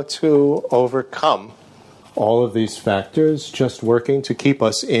how to overcome all of these factors just working to keep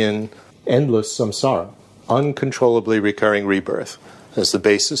us in endless samsara, uncontrollably recurring rebirth, as the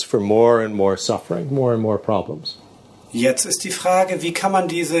basis for more and more suffering, more and more problems. Jetzt ist die Frage, wie kann man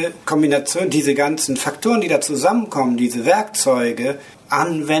diese Kombination, diese ganzen Faktoren, die da zusammenkommen, diese Werkzeuge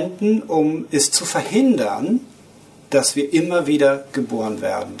anwenden, um es zu verhindern, dass wir immer wieder geboren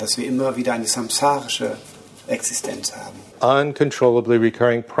werden, dass wir immer wieder eine samsarische Existenz haben. Uncontrollably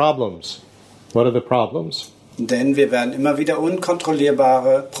recurring problems. What are the problems? Denn wir werden immer wieder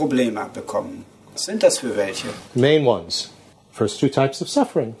unkontrollierbare Probleme bekommen. Was sind das für welche? Main ones. First two types of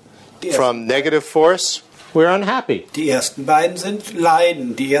suffering. Die From negative force, we're unhappy. Die ersten beiden sind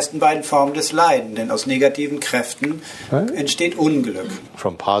Leiden, die ersten beiden Formen des Leiden, denn aus negativen Kräften entsteht Unglück.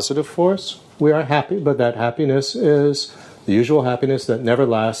 From positive force, we are happy, but that happiness is the usual happiness that never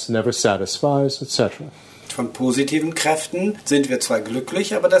lasts, never satisfies, etc. Von positiven Kräften sind wir zwar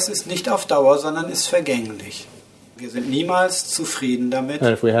glücklich, aber das ist nicht auf Dauer, sondern ist vergänglich. Wir sind niemals zufrieden damit.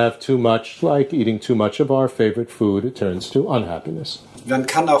 And if we have too much, like eating too much of our favorite food, it turns to unhappiness. Man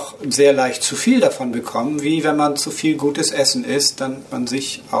kann auch sehr leicht zu viel davon bekommen, wie wenn man zu viel gutes Essen isst, dann man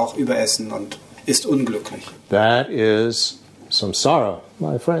sich auch überessen und ist unglücklich. That is samsara,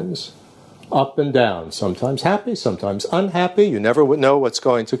 my friends. Up and down, sometimes happy, sometimes unhappy. You never would know what's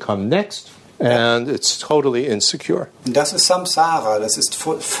going to come next. And it's totally insecure. Das ist Samsara, das ist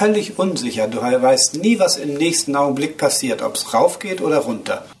völlig unsicher. Du weißt nie, was im nächsten Augenblick passiert, ob es rauf geht oder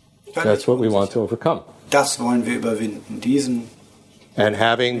runter. That's what we want to overcome. Das wollen wir überwinden, diesen And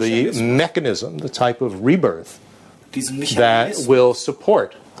having the mechanism, the type of rebirth that Mechanismus, will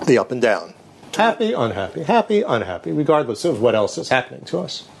support the up and down. Happy, unhappy, regardless of what else is happening to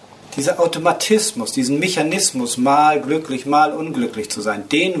us. dieser Automatismus, diesen Mechanismus, mal glücklich, mal unglücklich zu sein,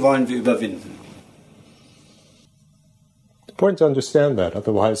 den wollen wir überwinden. Important to understand that,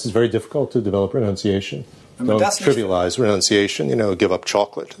 otherwise it's very difficult to develop renunciation. Don't trivialize renunciation, give up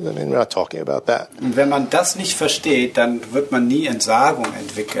chocolate. I mean, we're not talking about that. Und wenn man das nicht versteht, dann wird man nie Entsagung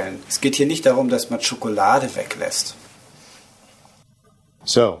entwickeln. Es geht hier nicht darum, dass man Schokolade weglässt.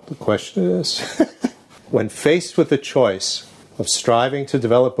 So, the question is, when faced with the choice of striving to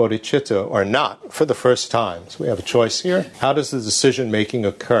develop bodhicitta or not for the first time, so we have a choice here, how does the decision-making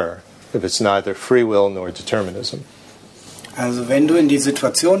occur if it's neither free will nor determinism? Also wenn du in die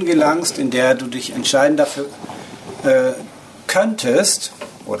Situation gelangst, in der du dich entscheiden dafür könntest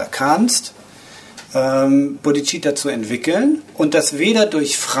oder kannst, Bodhicitta zu entwickeln und das weder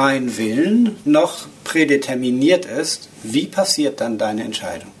durch freien Willen noch prädeterminiert ist, wie passiert dann deine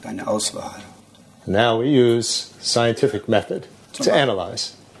Entscheidung, deine Auswahl? Now we use scientific method to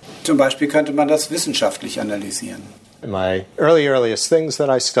analyze. Zum Beispiel könnte man das wissenschaftlich analysieren. In my earliest things that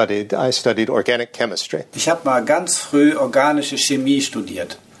I studied organic chemistry. Ich habe mal ganz früh organische Chemie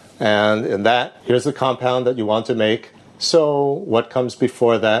studiert. And in that, here's the compound that you want to make. So what comes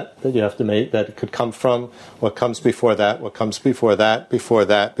before that you have to make, that it could come from? What comes before that? What comes before that? Before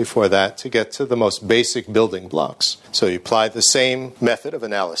that? Before that? To get to the most basic building blocks. So you apply the same method of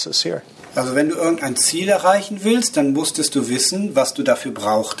analysis here. Also wenn du irgendein Ziel erreichen willst, dann musstest du wissen, was du dafür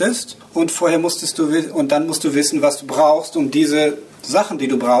brauchtest. Und dann musst du wissen, was du brauchst, um diese Sachen, die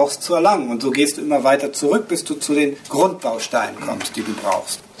du brauchst, zu erlangen. Und so gehst du immer weiter zurück, bis du zu den Grundbausteinen kommst, die du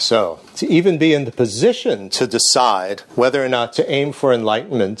brauchst. So, to even be in the position to decide whether or not to aim for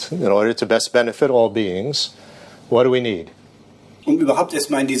enlightenment in order to best benefit all beings, what do we need? Um überhaupt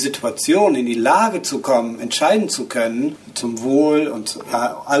erstmal in die Situation, in die Lage zu kommen, entscheiden zu können, zum Wohl und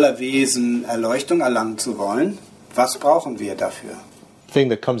aller Wesen Erleuchtung erlangen zu wollen, was brauchen wir dafür? The thing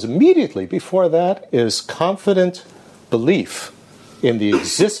that comes immediately before that is confident belief in the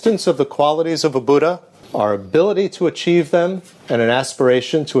existence of the qualities of a Buddha, our ability to achieve them, and an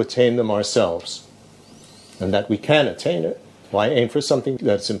aspiration to attain them ourselves. And that we can attain it. Why aim for something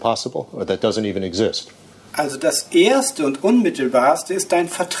that's impossible or that doesn't even exist? Also das Erste und Unmittelbarste ist dein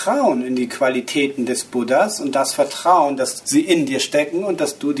Vertrauen in die Qualitäten des Buddhas und das Vertrauen, dass sie in dir stecken und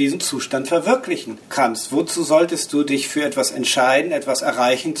dass du diesen Zustand verwirklichen kannst. Wozu solltest du dich für etwas entscheiden, etwas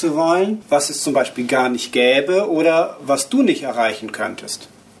erreichen zu wollen, was es zum Beispiel gar nicht gäbe oder was du nicht erreichen könntest?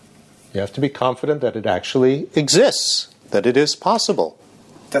 You have to be confident that it actually exists, that it is possible.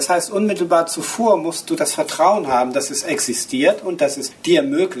 Das heißt, unmittelbar zuvor musst du das Vertrauen haben, dass es existiert und dass es dir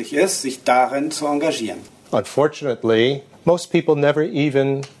möglich ist, sich darin zu engagieren. Unfortunately, most people never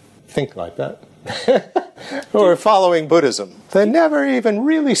even think like that. Who are following Buddhism. They never even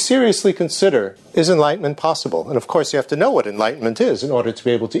really seriously consider, is enlightenment possible? And of course you have to know what enlightenment is in order to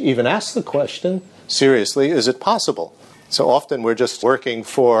be able to even ask the question, seriously, is it possible? So often we're just working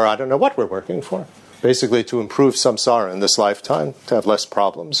for, I don't know what we're working for. Basically to improve samsara in this lifetime, to have less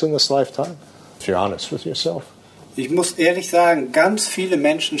problems in this lifetime, if you're honest with yourself. Ich muss ehrlich sagen, ganz viele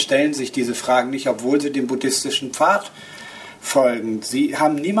Menschen stellen sich diese Fragen nicht, obwohl sie dem buddhistischen Pfad folgen. Sie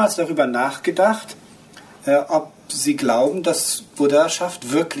haben niemals darüber nachgedacht, ob sie glauben, dass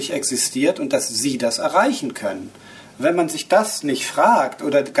Buddhaschaft wirklich existiert und dass sie das erreichen können. Wenn man sich das nicht fragt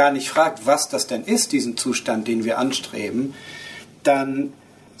oder gar nicht fragt, was das denn ist, diesen Zustand, den wir anstreben, dann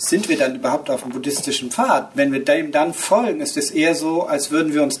sind wir dann überhaupt auf dem buddhistischen Pfad. Wenn wir dem dann folgen, ist es eher so, als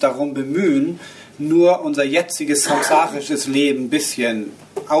würden wir uns darum bemühen, nur unser jetziges samsarisches Leben ein bisschen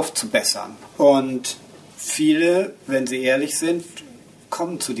aufzubessern. Und viele, wenn sie ehrlich sind,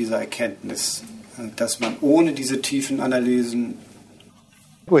 kommen zu dieser Erkenntnis, dass man ohne diese tiefen Analysen,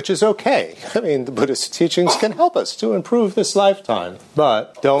 which is okay. I mean, the Buddhist teachings can help us to improve this lifetime.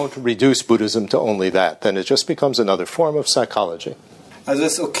 But don't reduce Buddhism to only that. Then it just becomes another form of psychology. also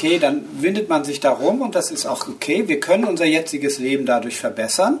das ist okay, dann windet man sich darum und das ist auch okay. Wir können unser jetziges Leben dadurch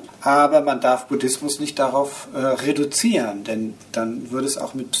verbessern, aber man darf Buddhismus nicht darauf reduzieren, denn dann würde es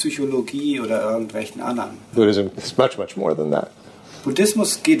auch mit Psychologie oder irgendwelchen anderen. Buddhism is much, much more than that.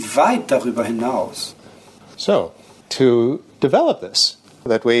 Buddhismus geht weit darüber hinaus. So, to develop this,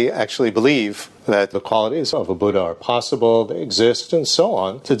 that we actually believe that the qualities of a Buddha are possible, they exist, and so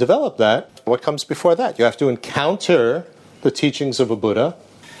on, to develop that, what comes before that? You have to encounter the teachings of a Buddha.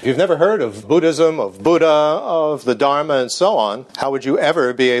 If you've never heard of Buddhism, of Buddha, of the Dharma, and so on, how would you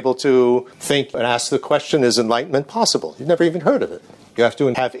ever be able to think and ask the question, is enlightenment possible? You've never even heard of it. You have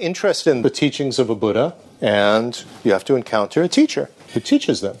to have interest in the teachings of a Buddha, and you have to encounter a teacher who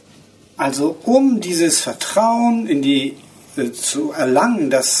teaches them. Also dieses Vertrauen in die zu erlangen,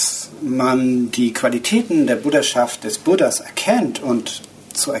 dass man die Qualitäten der Buddhaschaft des Buddhas erkennt und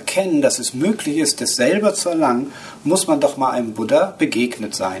zu erkennen, dass es möglich ist, das selber zu erlangen, muss man doch mal einem Buddha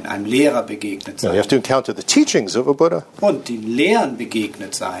begegnet sein, einem Lehrer begegnet sein. You have to encounter the teachings of a Buddha. Und den Lehren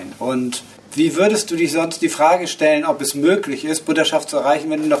begegnet sein. Und wie würdest du dich sonst die Frage stellen, ob es möglich ist, Buddhaschaft zu erreichen,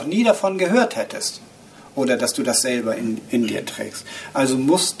 wenn du noch nie davon gehört hättest? Oder dass du das selber in dir trägst. Also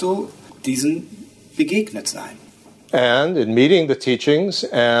musst du diesen begegnet sein. And in meeting the teachings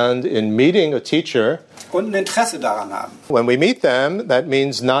and in meeting a teacher, und ein Interesse daran haben. When we meet them, that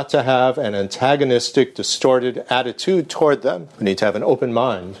means not to have an antagonistic, distorted attitude toward them. We need to have an open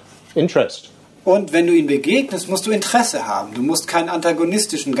mind, interest. Und wenn du ihnen begegnest, musst du Interesse haben. Du musst keinen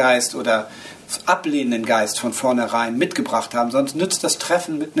antagonistischen Geist oder ablehnenden Geist von vornherein mitgebracht haben, sonst nützt das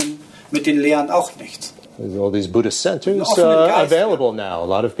Treffen mit den Lehrern auch nichts. There's all these Buddhist centers available now. A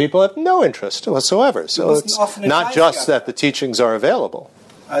lot of people have no interest whatsoever. So it's not just that the teachings are available.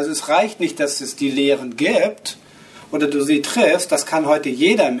 Also es reicht nicht, dass es die Lehren gibt oder du sie triffst, das kann heute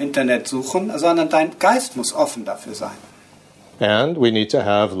jeder im Internet suchen, sondern dein Geist muss offen dafür sein. And we need to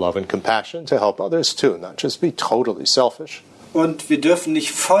have love and compassion to help others too, not just be totally selfish. Und wir dürfen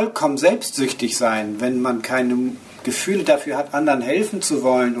nicht vollkommen selbstsüchtig sein, wenn man keine Gefühle dafür hat, anderen helfen zu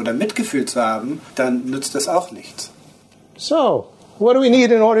wollen oder Mitgefühl zu haben, dann nützt das auch nichts. So, what do we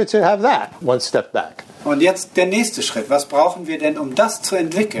need in order to have that? One step back. Und jetzt der nächste Schritt. Was brauchen wir denn, um das zu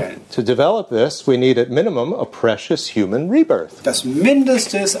entwickeln? To develop this, we need at minimum a precious human rebirth. Das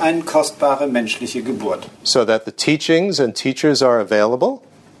Mindeste ist eine kostbare menschliche Geburt. So that the teachings and teachers are available.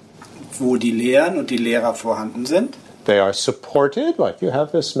 Wo die Lehren und die Lehrer vorhanden sind. They are supported, like you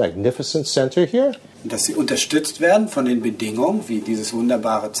have this magnificent center here. Dass sie unterstützt werden von den Bedingungen, wie dieses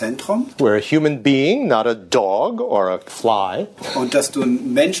wunderbare Zentrum. We're a human being, not a dog or a fly. Und dass du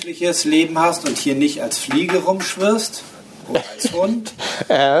ein menschliches Leben hast und hier nicht als Fliege rumschwirrst oder als Hund.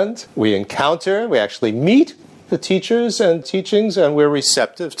 And we actually meet the teachers and teachings, and we're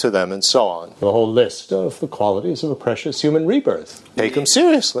receptive to them and so on. The whole list of the qualities of a precious human rebirth. Take them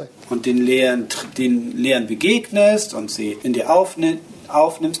seriously. Und den Lehren begegnest und sie in dir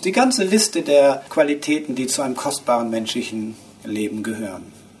aufnimmst, die ganze Liste der Qualitäten, die zu einem kostbaren menschlichen Leben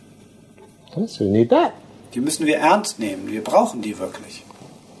gehören. So we need that. Die müssen wir ernst nehmen. Wir brauchen die wirklich.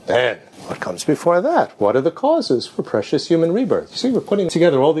 Then, what comes before that? What are the causes for precious human rebirth? You see, we're putting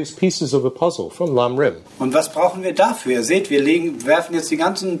together all these pieces of a puzzle from Lam Rim. Und was brauchen wir dafür? Ihr seht, wir werfen jetzt die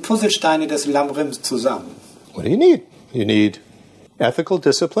ganzen Puzzlesteine des Lam Rims zusammen. What do you need? You need ethical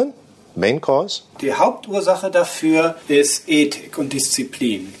discipline. Main cause. Die Hauptursache dafür ist Ethik und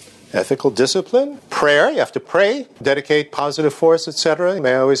Disziplin. Ethical discipline, prayer, you have to pray, dedicate positive force, etc.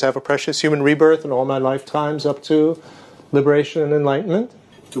 May I always have a precious human rebirth in all my lifetimes up to liberation and enlightenment.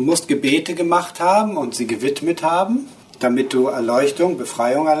 Du musst Gebete gemacht haben und sie gewidmet haben, damit du Erleuchtung,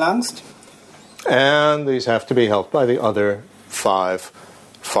 Befreiung erlangst. And these have to be helped by the other 5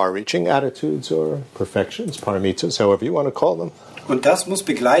 far-reaching attitudes or perfections, paramitas, however you want to call them. Und das muss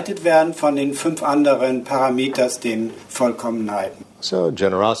begleitet werden von den 5 anderen Parameters, den Vollkommenheiten. So,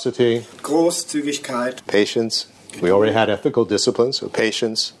 generosity, Großzügigkeit, patience. We already had ethical discipline, so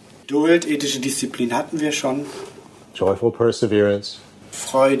patience. Geduld, ethische Disziplin hatten wir schon. Joyful perseverance.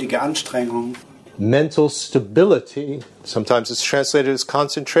 Freudige Anstrengung. mental stability. Sometimes it's translated as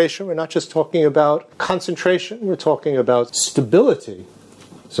concentration. We're not just talking about concentration, we're talking about stability.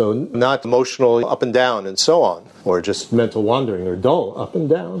 So not emotional up and down and so on, or just mental wandering or dull up and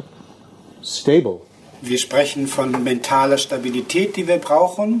down. Stable. Wir sprechen von mentaler Stabilität, die wir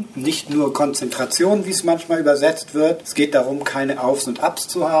brauchen, nicht nur Konzentration, wie es manchmal übersetzt wird. Es geht darum, keine Aufs und Abs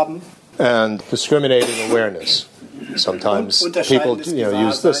zu haben. And discriminating awareness. Sometimes people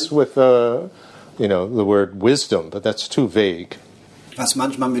use this with the word wisdom, but that's too vague. Was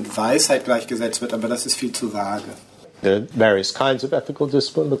manchmal mit Weisheit gleichgesetzt wird, aber das ist viel zu vage. There are various kinds of ethical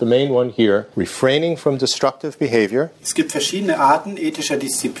discipline, but the main one here, refraining from destructive behavior. Es gibt verschiedene Arten ethischer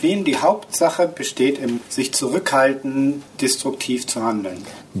Disziplin. Die Hauptsache besteht im sich zurückhalten, destruktiv zu handeln.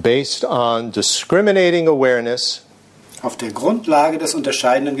 Based on discriminating awareness auf der Grundlage des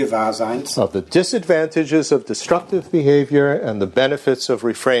unterscheidenden Gewahrseins of the disadvantages of destructive behavior and the benefits of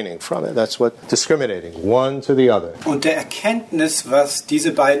refraining from it. That's what discriminating, one to the other. Und der Erkenntnis, was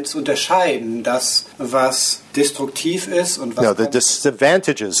diese beiden zu unterscheiden, das, was destruktiv ist und was the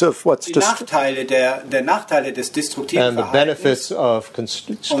disadvantages of what's die Nachteile der Nachteile des destruktiven and the benefits of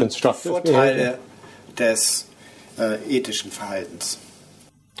constructive und die Vorteile behavior. des ethischen Verhaltens.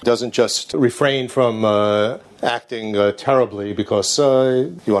 Doesn't just refrain from acting terribly because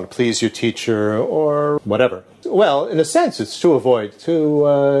you want to please your teacher or whatever. Well, in a sense, it's to avoid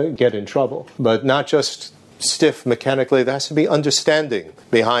to get in trouble, but not just stiff mechanically. There has to be understanding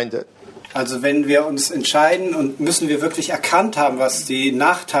behind it. Also wenn wir uns entscheiden und müssen wir wirklich erkannt haben, was die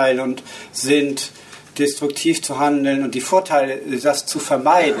Nachteile sind, destruktiv zu handeln und die Vorteile, das zu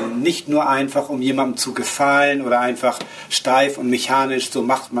vermeiden. Nicht nur einfach, um jemandem zu gefallen oder einfach steif und mechanisch, so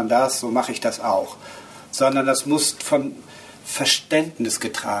macht man das, so mache ich das auch. Sondern das muss von Verständnis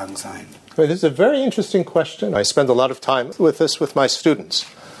getragen sein. This is a very interesting question. I spend a lot of time with this with my students.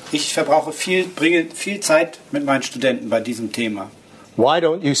 Ich bringe viel Zeit mit meinen Studenten bei diesem Thema. Why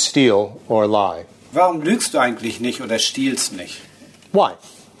don't you steal or lie? Warum lügst du eigentlich nicht oder stiehlst nicht? Why?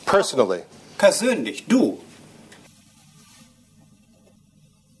 Personally. Persönlich, du.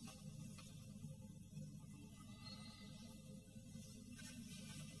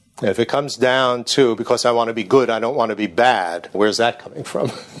 If it comes down to, because I want to be good, I don't want to be bad, where's that coming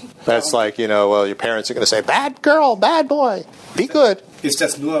from? That's like, your parents are going to say, bad girl, bad boy, be good. Ist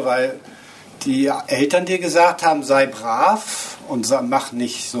das nur, weil die Eltern dir gesagt haben, sei brav und mach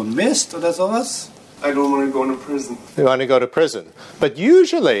nicht so einen Mist oder sowas? I don't want to go to prison. You want to go to prison. But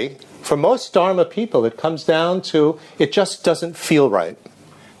usually, for most Dharma people, it comes down to, it just doesn't feel right.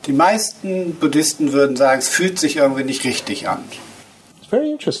 Die meisten Buddhisten würden sagen, es fühlt sich irgendwie nicht richtig an. It's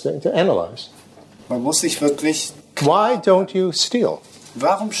very interesting to analyze. Man muss sich wirklich... Why don't you steal?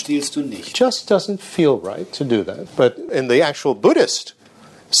 Warum stiehlst du nicht? It just doesn't feel right to do that. But in the actual Buddhist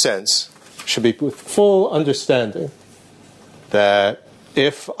sense, it should be with full understanding that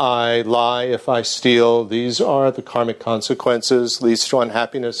if I lie, if I steal, these are the karmic consequences, leads to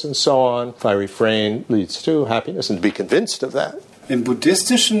unhappiness and so on. If I refrain, leads to happiness, and to be convinced of that. Im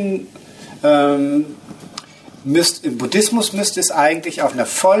Buddhismus müsste es eigentlich auf einer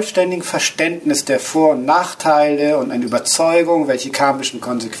vollständigen Verständnis der Vor- und Nachteile und eine Überzeugung, welche karmischen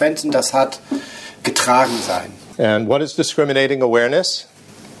Konsequenzen das hat, getragen sein. And what is discriminating awareness?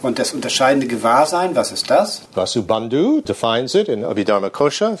 Und das unterscheidende Gewahrsein, was ist das? Vasubandhu defines it in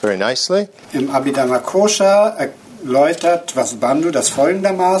Abhidharmakosha very nicely. Im Abhidharmakosha erläutert Vasubandhu das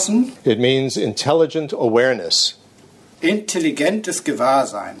folgendermaßen. It means intelligent awareness. Intelligentes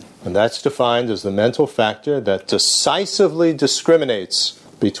Gewahrsein. And that's defined as the mental factor that decisively discriminates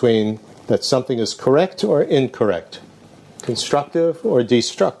between that something is correct or incorrect, constructive or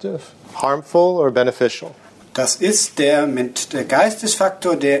destructive, harmful or beneficial. Das ist der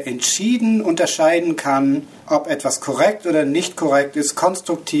Geistesfaktor, der entschieden unterscheiden kann, ob etwas korrekt oder nicht korrekt ist,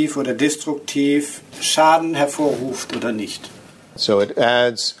 konstruktiv oder destruktiv, Schaden hervorruft oder nicht. So it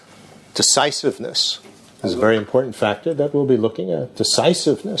adds decisiveness. It's a very important factor that we'll be looking at.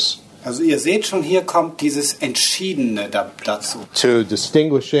 Decisiveness. Also ihr seht schon, hier kommt dieses Entschiedene dazu. To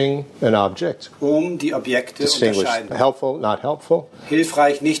distinguishing an object. Die Objekte unterscheiden. Helpful, not helpful.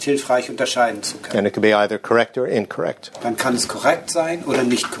 Hilfreich, nicht hilfreich unterscheiden zu können. And it can be either correct or incorrect. Dann kann es korrekt sein oder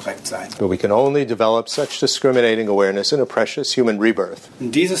nicht korrekt sein. But we can only develop such discriminating awareness in a precious human rebirth.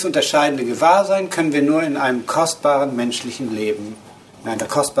 Und dieses unterscheidende Gewahrsein können wir nur in einem kostbaren menschlichen Leben, in einer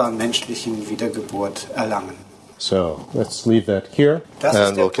kostbaren menschlichen Wiedergeburt erlangen. So, let's leave that here,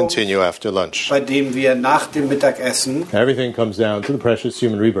 and we'll continue after lunch. Bei dem wir nach dem Mittagessen Everything comes down to the precious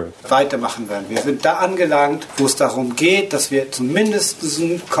human rebirth. Weitermachen werden. Wir sind da angelangt, wo es darum geht, dass wir zumindest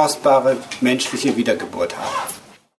eine kostbare menschliche Wiedergeburt haben.